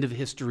kind of end of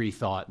history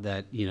thought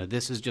that,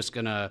 this is just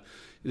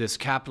this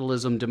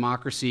capitalism,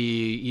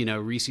 democracy,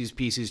 Reese's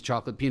Pieces,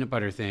 chocolate peanut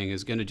butter thing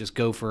is gonna just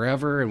go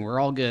forever and we're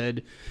all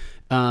good,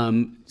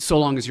 so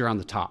long as you're on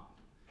the top.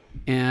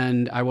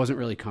 And I wasn't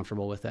really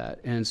comfortable with that.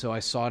 And so I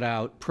sought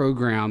out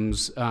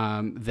programs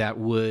that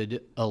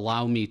would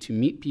allow me to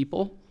meet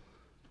people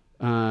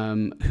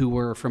who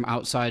were from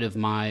outside of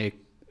my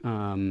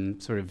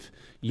sort of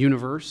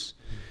universe,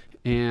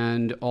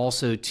 and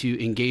also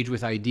to engage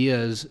with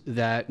ideas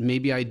that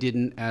maybe I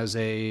didn't, as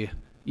a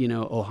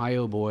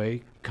Ohio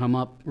boy, come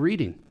up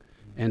reading.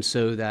 And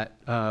so that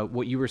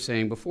what you were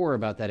saying before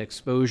about that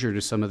exposure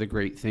to some of the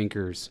great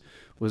thinkers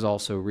was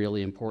also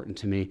really important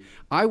to me.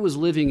 I was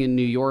living in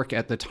New York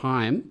at the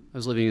time. I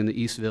was living in the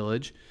East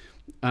Village.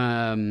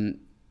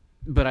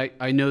 But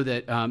I know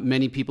that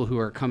many people who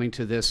are coming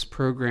to this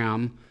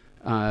program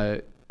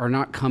are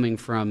not coming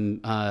from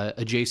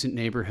adjacent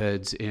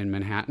neighborhoods in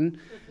Manhattan.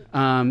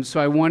 So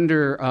I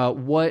wonder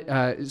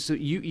so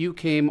you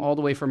came all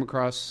the way from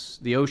across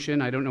the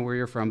ocean. I don't know where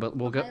you're from, but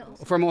we'll go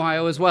from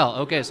Ohio as well.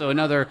 Okay, so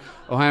another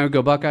Ohio,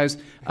 go Buckeyes.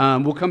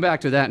 We'll come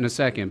back to that in a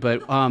second.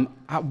 But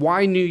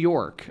why New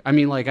York? I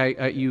mean,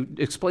 you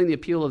explained the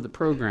appeal of the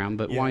program,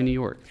 but why New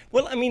York?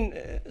 Well, I mean,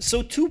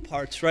 so two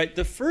parts, right?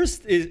 The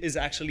first is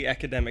actually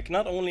academic.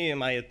 Not only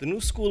am I at the New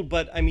School,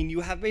 but I mean,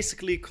 you have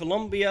basically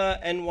Columbia,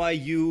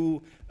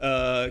 NYU,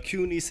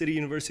 CUNY, City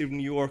University of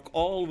New York,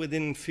 all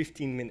within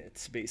 15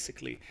 minutes,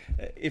 basically,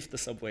 if the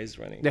subway is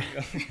running.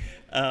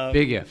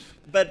 Big if.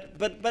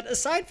 But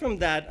aside from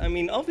that, I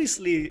mean,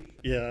 obviously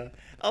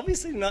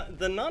not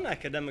the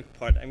non-academic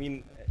part. I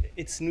mean,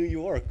 it's New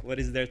York. What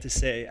is there to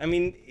say? I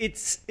mean,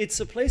 it's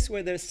a place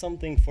where there's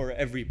something for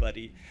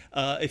everybody.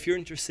 If you're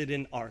interested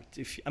in art,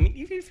 even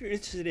if you're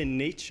interested in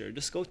nature,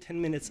 just go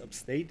 10 minutes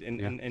upstate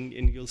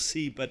and you'll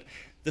see. But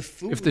the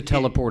food, if the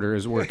teleporter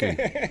is working.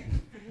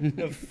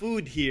 The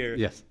food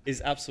here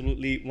is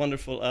absolutely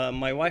wonderful.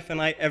 My wife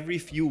and I, every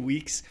few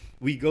weeks,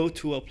 we go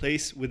to a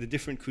place with a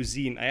different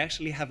cuisine. I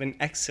actually have an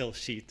Excel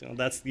sheet.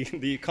 That's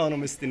the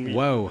economist in me.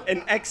 Whoa.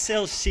 An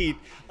Excel sheet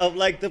of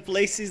the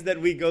places that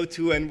we go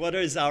to and what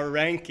is our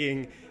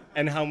ranking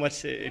and how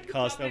much it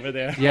costs over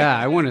there. Yeah,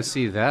 I want to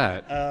see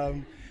that.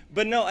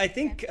 But no, I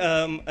think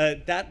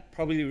that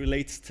probably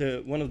relates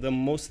to one of the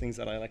most things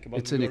that I like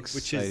about New York,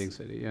 which is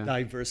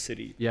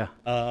diversity. Yeah.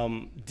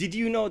 Did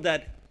you know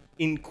that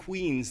in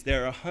Queens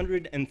there are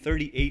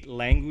 138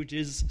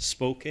 languages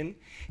spoken?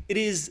 It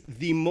is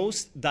the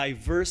most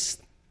diverse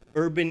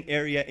urban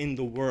area in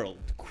the world.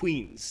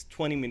 Queens,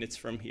 20 minutes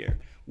from here.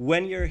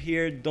 When you're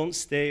here, don't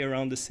stay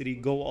around the city,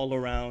 go all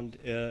around.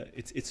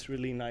 It's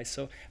really nice.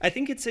 So I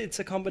think it's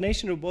a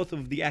combination of both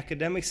of the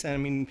academics and, I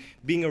mean,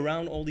 being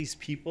around all these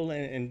people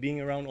and being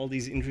around all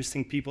these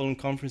interesting people and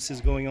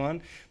conferences going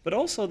on. But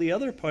also the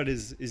other part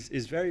is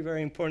very,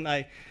 very important.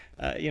 I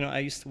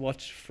used to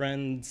watch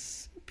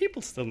Friends.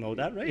 People still know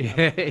that, right?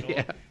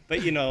 Yeah. But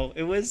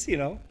it was,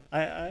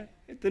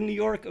 the New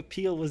York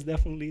appeal was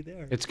definitely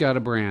there. It's got a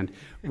brand.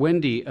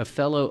 Wendy, a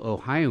fellow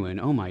Ohioan,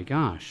 oh my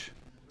gosh.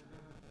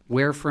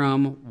 Where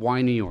from?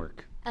 Why New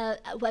York? Well,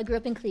 I grew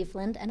up in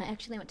Cleveland, and I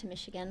actually went to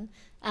Michigan,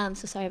 so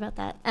sorry about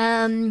that.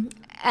 And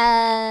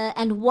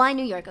why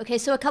New York? Okay,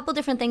 so a couple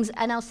different things,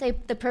 and I'll say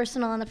the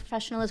personal and the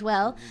professional as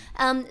well.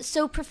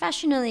 So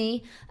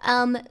professionally,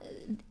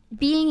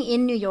 being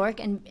in New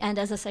York and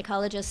as a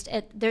psychologist,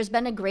 there's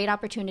been a great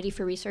opportunity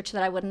for research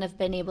that I wouldn't have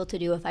been able to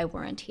do if I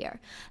weren't here.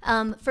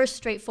 First,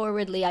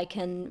 straightforwardly, I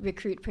can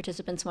recruit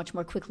participants much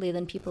more quickly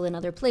than people in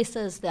other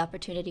places. The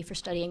opportunity for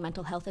studying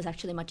mental health is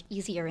actually much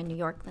easier in New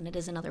York than it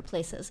is in other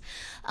places.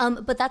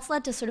 But that's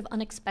led to sort of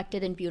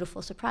unexpected and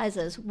beautiful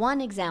surprises.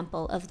 One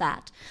example of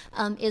that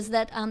is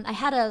that I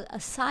had a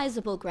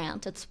sizable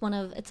grant. It's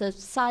a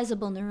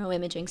sizable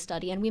neuroimaging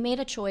study, and we made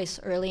a choice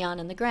early on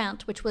in the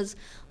grant, which was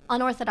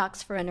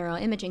unorthodox for a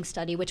neuroimaging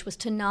study, which was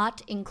to not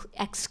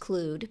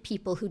exclude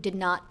people who did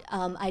not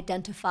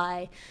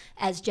identify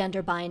as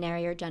gender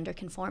binary or gender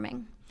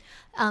conforming.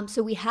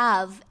 So we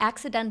have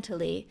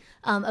accidentally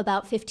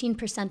about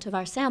 15% of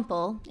our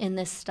sample in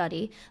this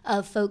study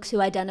of folks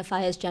who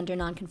identify as gender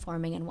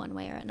nonconforming in one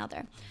way or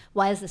another.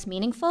 Why is this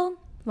meaningful?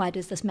 Why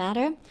does this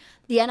matter?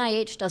 The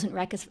NIH doesn't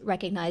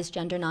recognize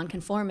gender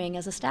nonconforming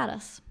as a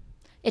status.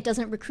 It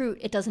doesn't recruit,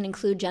 it doesn't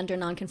include gender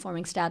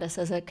nonconforming status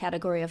as a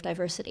category of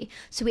diversity.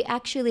 So we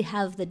actually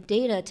have the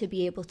data to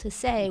be able to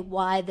say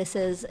why this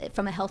is,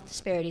 from a health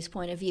disparities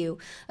point of view,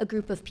 a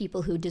group of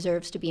people who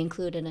deserves to be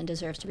included and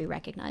deserves to be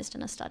recognized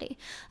in a study.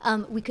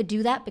 We could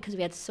do that because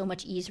we had so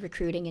much ease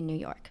recruiting in New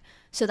York.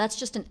 So that's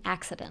just an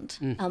accident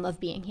of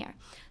being here.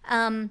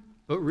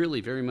 But really,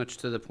 very much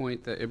to the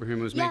point that Ibrahim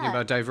was making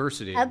about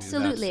diversity.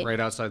 Absolutely. I mean, that's right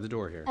outside the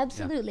door here.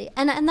 Absolutely. Yeah.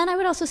 And then I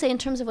would also say, in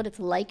terms of what it's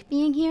like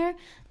being here,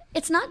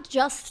 it's not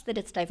just that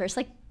it's diverse.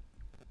 Like,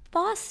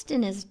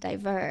 Boston is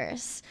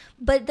diverse,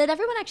 but that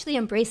everyone actually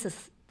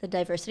embraces the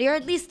diversity, or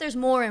at least there's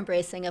more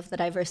embracing of the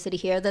diversity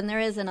here than there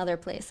is in other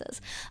places,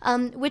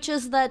 which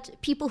is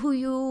that people who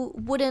you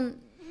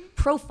wouldn't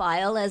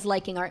profile as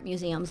liking art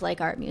museums like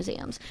art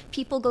museums.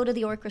 People go to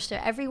the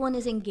orchestra. Everyone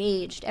is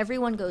engaged.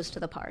 Everyone goes to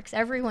the parks.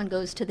 Everyone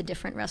goes to the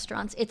different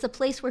restaurants. It's a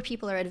place where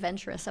people are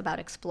adventurous about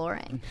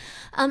exploring.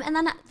 And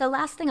then the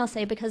last thing I'll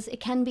say, because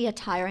it can be a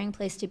tiring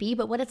place to be,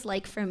 but what it's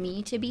like for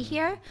me to be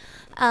here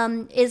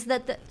is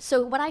that,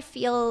 so what I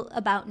feel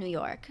about New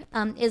York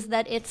is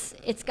that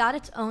it's got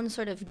its own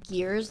sort of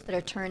gears that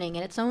are turning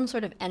and its own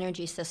sort of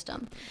energy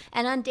system.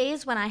 And on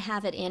days when I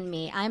have it in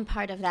me, I'm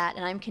part of that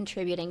and I'm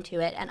contributing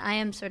to it and I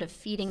am sort of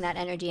feeding that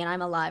energy and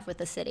I'm alive with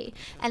the city.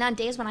 And on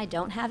days when I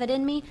don't have it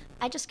in me,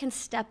 I just can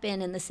step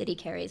in and the city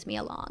carries me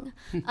along.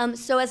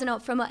 So as an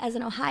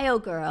Ohio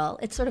girl,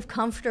 it's sort of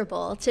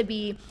comfortable to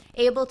be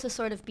able to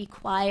sort of be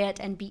quiet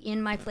and be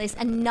in my place,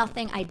 and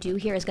nothing I do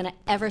here is gonna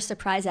ever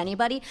surprise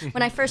anybody.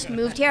 When I first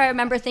moved here, I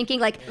remember thinking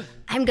like,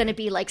 I'm gonna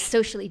be like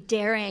socially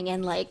daring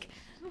and like,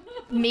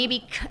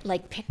 maybe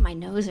like pick my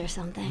nose or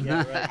something.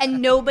 Yeah, right.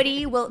 And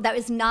nobody will, that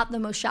is not the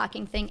most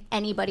shocking thing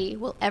anybody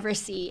will ever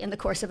see in the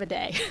course of a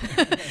day.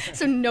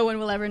 So no one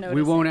will ever notice.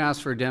 We won't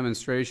ask for a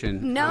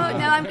demonstration. No,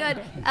 I'm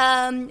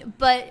good.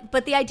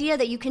 But the idea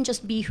that you can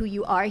just be who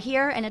you are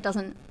here and it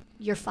doesn't,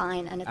 you're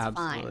fine and it's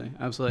fine.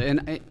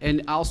 Absolutely.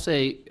 And I'll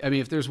say, I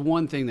mean, if there's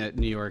one thing that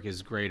New York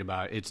is great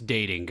about, it's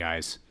dating,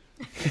 guys.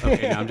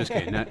 Okay, no, I'm just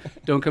kidding.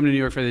 Don't come to New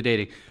York for the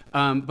dating.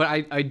 But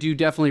I do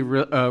definitely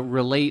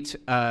relate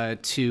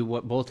to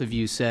what both of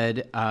you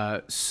said.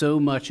 So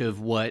much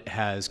of what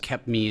has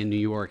kept me in New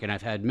York, and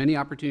I've had many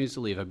opportunities to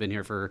leave. I've been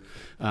here for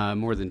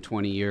more than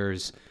 20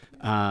 years.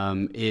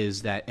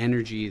 Is that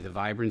energy, the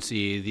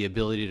vibrancy, the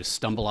ability to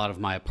stumble out of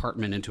my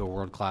apartment into a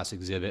world-class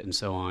exhibit and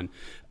so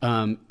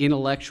on.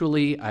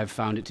 Intellectually, I've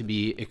found it to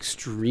be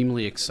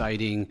extremely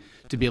exciting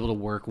to be able to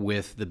work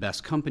with the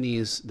best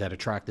companies that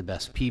attract the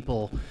best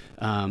people.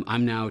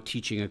 I'm now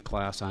teaching a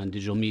class on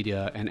digital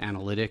media and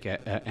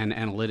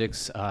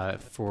analytics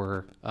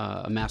for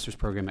a master's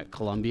program at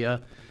Columbia.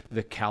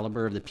 The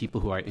caliber of the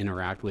people who I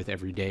interact with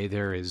every day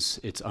there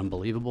it's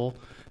unbelievable.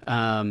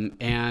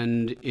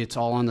 And it's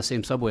all on the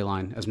same subway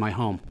line as my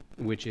home,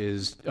 which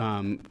is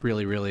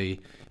really,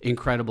 really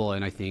incredible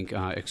and I think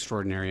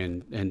extraordinary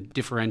and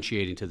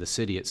differentiating to the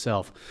city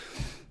itself.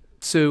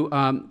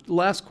 So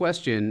last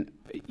question,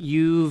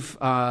 you've,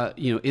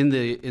 in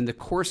the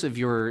course of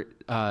your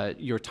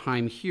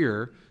time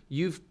here,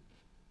 you've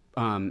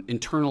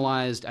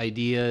internalized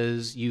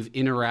ideas, you've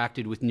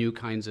interacted with new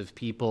kinds of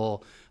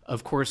people.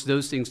 Of course,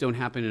 those things don't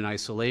happen in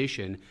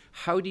isolation.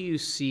 How do you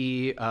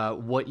see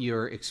what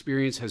your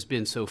experience has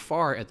been so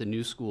far at the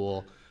New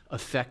School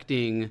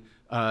affecting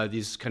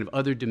these kind of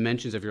other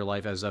dimensions of your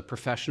life as a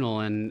professional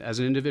and as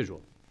an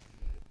individual?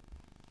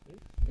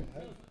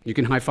 You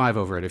can high five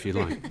over it if you'd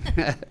like.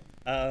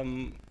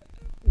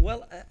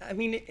 Well, I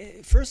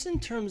mean, first in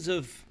terms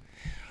of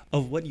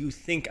what you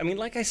think. I mean,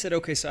 like I said,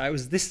 okay, so I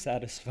was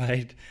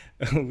dissatisfied.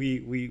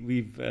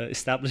 We've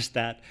established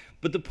that.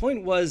 But the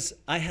point was,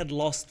 I had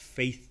lost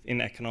faith in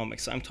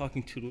economics. So I'm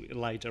talking to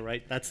Elijah,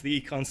 right? That's the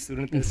Econ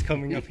student that's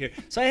coming up here.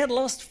 So I had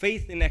lost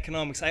faith in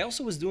economics. I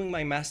also was doing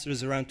my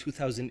master's around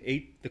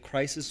 2008. The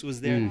crisis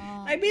was there.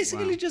 I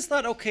basically just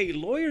thought, okay,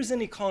 lawyers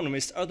and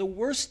economists are the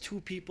worst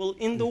two people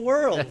in the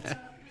world.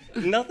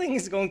 Nothing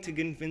is going to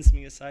convince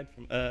me aside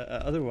from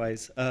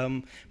otherwise.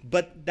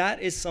 But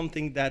that is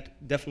something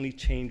that definitely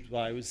changed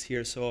while I was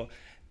here. So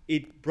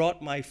it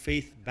brought my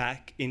faith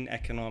back in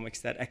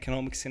economics, that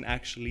economics can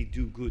actually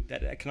do good,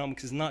 that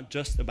economics is not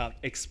just about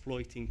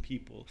exploiting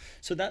people.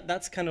 So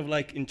that's kind of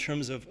like in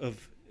terms of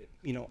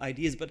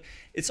ideas, but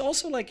it's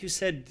also, like you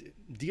said,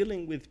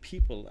 dealing with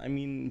people. I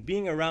mean,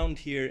 being around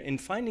here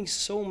and finding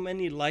so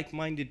many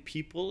like-minded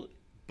people,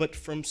 but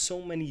from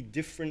so many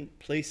different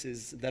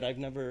places that I've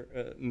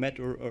never met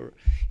or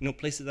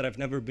places that I've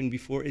never been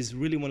before is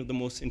really one of the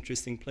most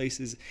interesting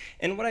places.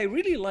 And what I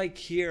really like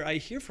here, I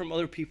hear from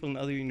other people in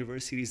other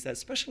universities that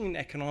especially in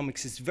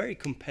economics, it's very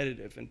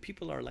competitive and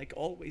people are like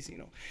always,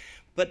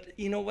 But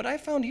what I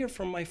found here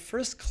from my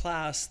first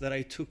class that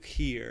I took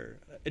here,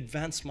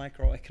 Advanced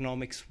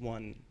Microeconomics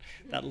 1,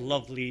 that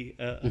lovely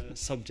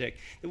subject,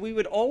 that we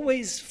would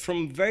always,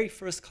 from very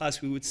first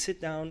class, we would sit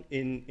down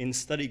in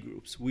study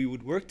groups. We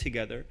would work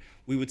together.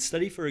 We would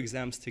study for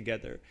exams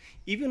together.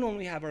 Even when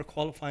we have our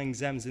qualifying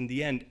exams in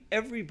the end,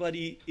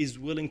 everybody is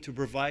willing to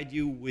provide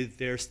you with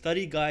their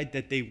study guide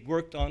that they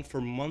worked on for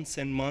months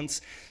and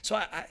months.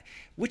 So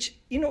which,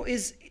 you know,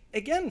 is,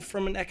 again,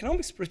 from an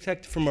economics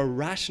perspective, from a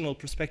rational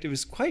perspective,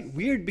 is quite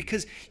weird,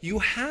 because you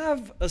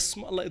have a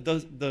small,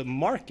 the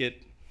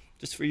market,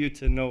 just for you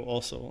to know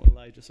also,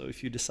 Elijah, so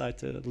if you decide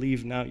to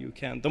leave now, you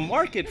can. The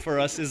market for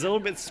us is a little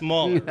bit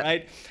smaller,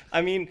 right?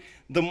 I mean,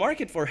 the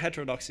market for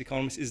heterodox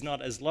economists is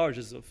not as large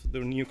as of the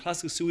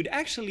neoclassical, so it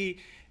actually,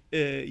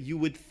 you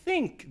would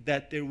think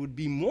that there would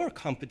be more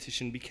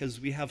competition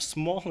because we have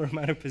smaller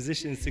amount of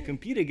positions to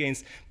compete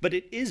against, but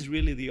it is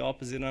really the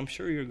opposite, and I'm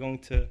sure you're going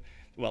to,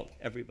 well,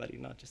 everybody,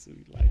 not just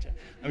Elijah.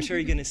 I'm sure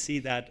you're going to see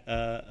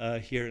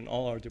that here in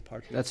all our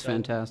departments. That's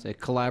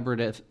fantastic.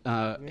 Collaborative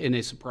in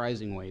a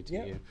surprising way to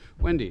you.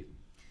 Wendy.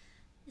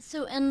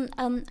 So,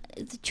 and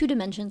two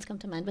dimensions come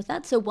to mind with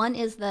that. So one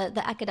is the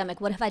academic.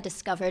 What have I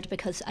discovered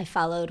because I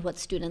followed what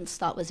students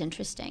thought was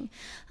interesting?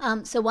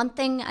 So one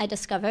thing I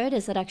discovered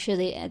is that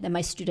actually, that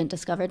my student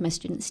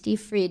Steve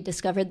Fried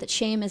discovered that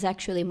shame is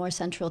actually more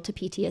central to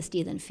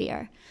PTSD than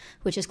fear,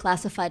 which is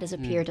classified as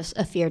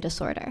a fear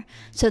disorder.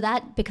 So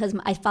that, because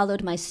I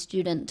followed my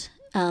student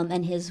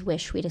and his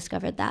wish, we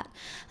discovered that.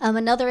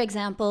 Another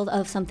example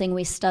of something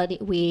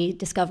we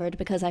discovered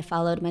because I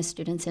followed my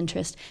students'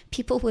 interest,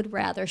 people would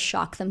rather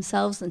shock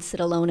themselves than sit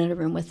alone in a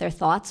room with their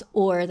thoughts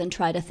or than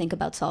try to think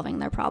about solving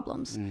their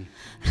problems.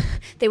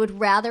 They would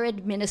rather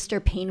administer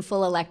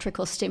painful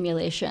electrical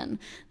stimulation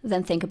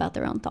than think about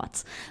their own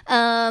thoughts.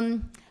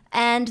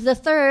 And the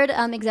third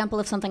example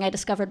of something I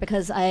discovered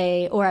because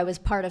I was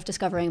part of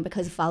discovering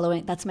because of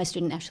following, that's my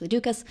student Ashley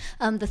Dukas.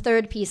 The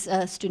third piece,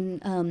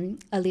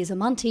 student Eliza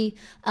Monti,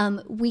 I'm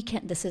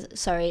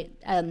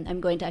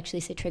going to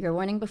actually say trigger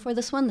warning before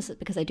this one. This is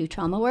because I do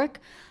trauma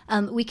work.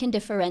 We can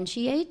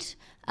differentiate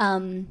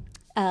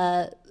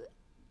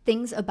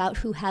things about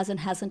who has and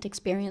hasn't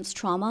experienced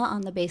trauma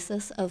on the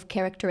basis of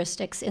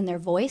characteristics in their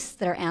voice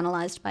that are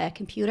analyzed by a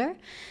computer.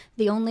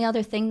 The only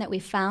other thing that we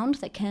found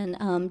that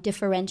can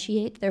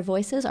differentiate their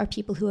voices are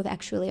people who have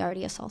actually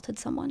already assaulted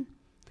someone.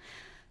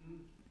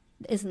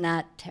 Isn't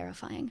that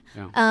terrifying?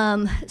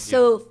 Yeah.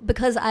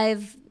 Because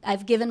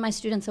I've given my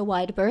students a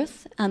wide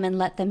berth and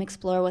let them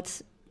explore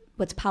what's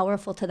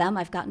powerful to them,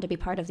 I've gotten to be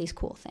part of these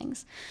cool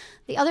things.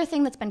 The other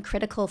thing that's been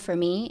critical for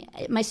me,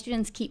 my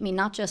students keep me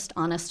not just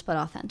honest, but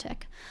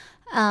authentic.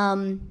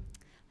 The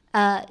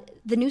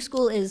New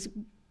School is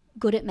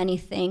good at many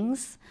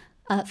things.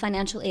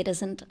 Financial aid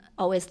isn't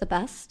always the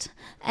best.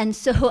 And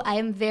so I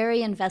am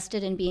very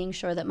invested in being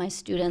sure that my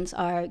students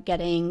are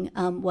getting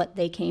what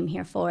they came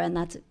here for, and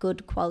that's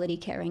good quality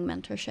caring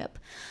mentorship.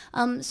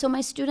 So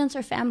my students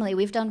are family.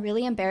 We've done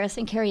really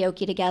embarrassing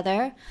karaoke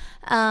together.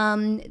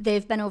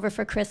 They've been over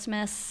for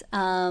Christmas.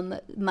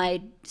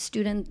 My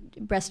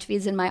student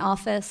breastfeeds in my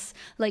office.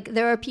 Like,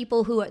 there are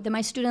people who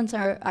my students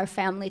are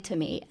family to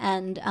me.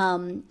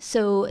 And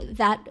so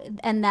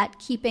that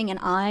keeping an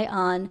eye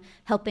on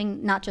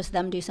helping not just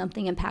them do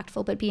something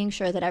impactful, but being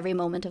sure that every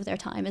moment of their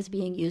time is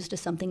being used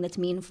as something that's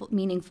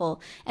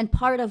meaningful. And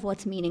part of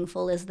what's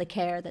meaningful is the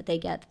care that they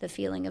get, the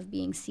feeling of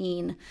being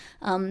seen.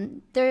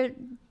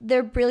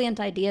 Their brilliant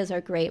ideas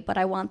are great, but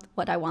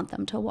what I want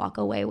them to walk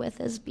away with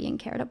is being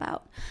cared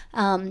about.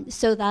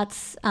 So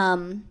that's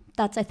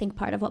I think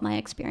part of what my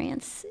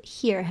experience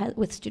here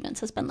with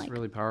students has been like. It's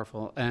really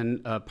powerful, and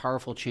a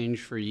powerful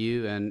change for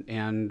you,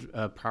 and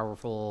a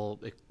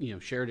powerful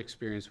shared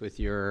experience with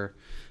your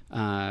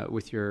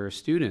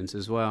students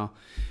as well.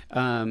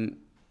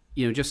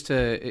 Just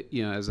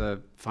to as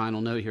a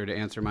final note here to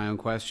answer my own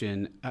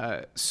question,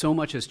 so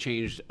much has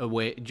changed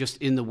just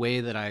in the way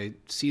that I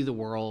see the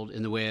world,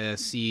 in the way I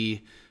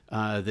see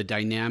the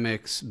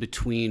dynamics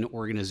between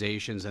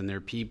organizations and their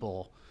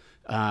people.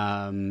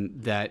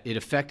 That it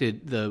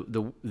affected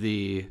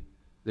the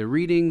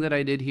reading that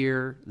I did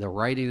here, the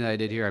writing that I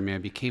did here. I mean, I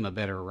became a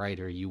better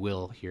writer, you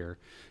will hear.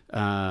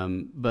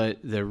 But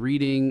the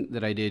reading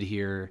that I did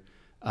here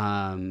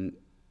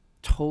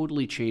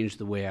totally changed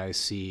the way I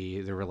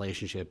see the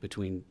relationship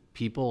between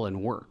people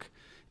and work.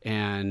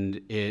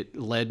 And it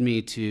led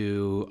me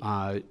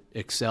to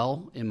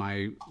excel in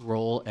my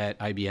role at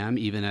IBM,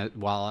 even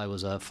while I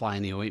was a fly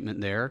in the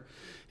ointment there.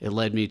 It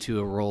led me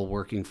to a role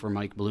working for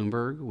Mike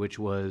Bloomberg, which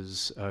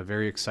was a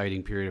very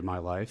exciting period of my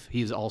life.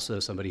 He's also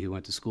somebody who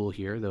went to school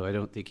here, though I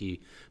don't think he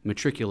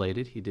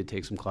matriculated. He did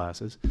take some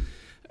classes.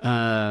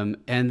 And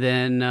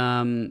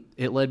then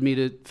it led me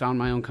to found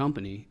my own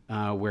company,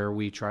 where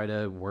we try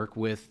to work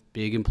with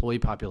big employee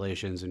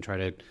populations and try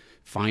to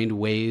find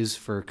ways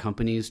for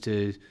companies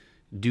to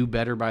do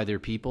better by their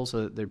people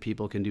so that their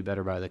people can do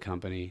better by the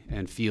company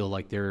and feel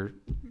like they're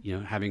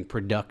having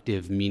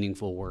productive,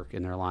 meaningful work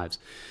in their lives.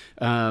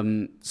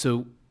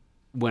 So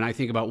when I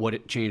think about what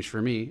it changed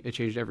for me, it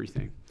changed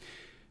everything.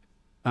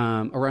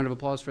 A round of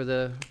applause for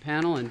the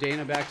panel, and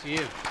Dana, back to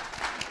you.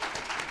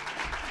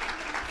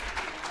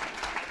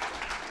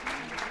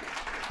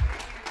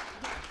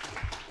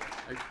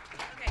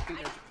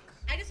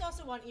 I just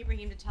also want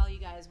Ibrahim to tell you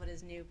guys what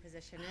his new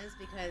position is,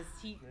 because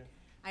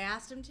I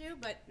asked him to,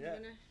 but Yeah, you're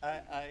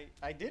gonna...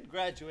 I did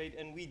graduate,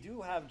 and we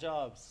do have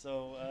jobs.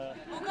 So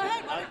go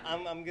ahead.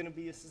 I'm going to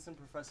be assistant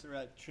professor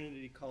at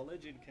Trinity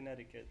College in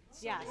Connecticut.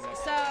 Yes.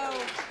 So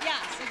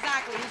yes,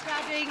 exactly.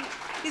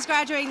 He's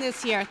graduating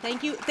this year.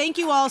 Thank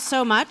you all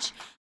so much.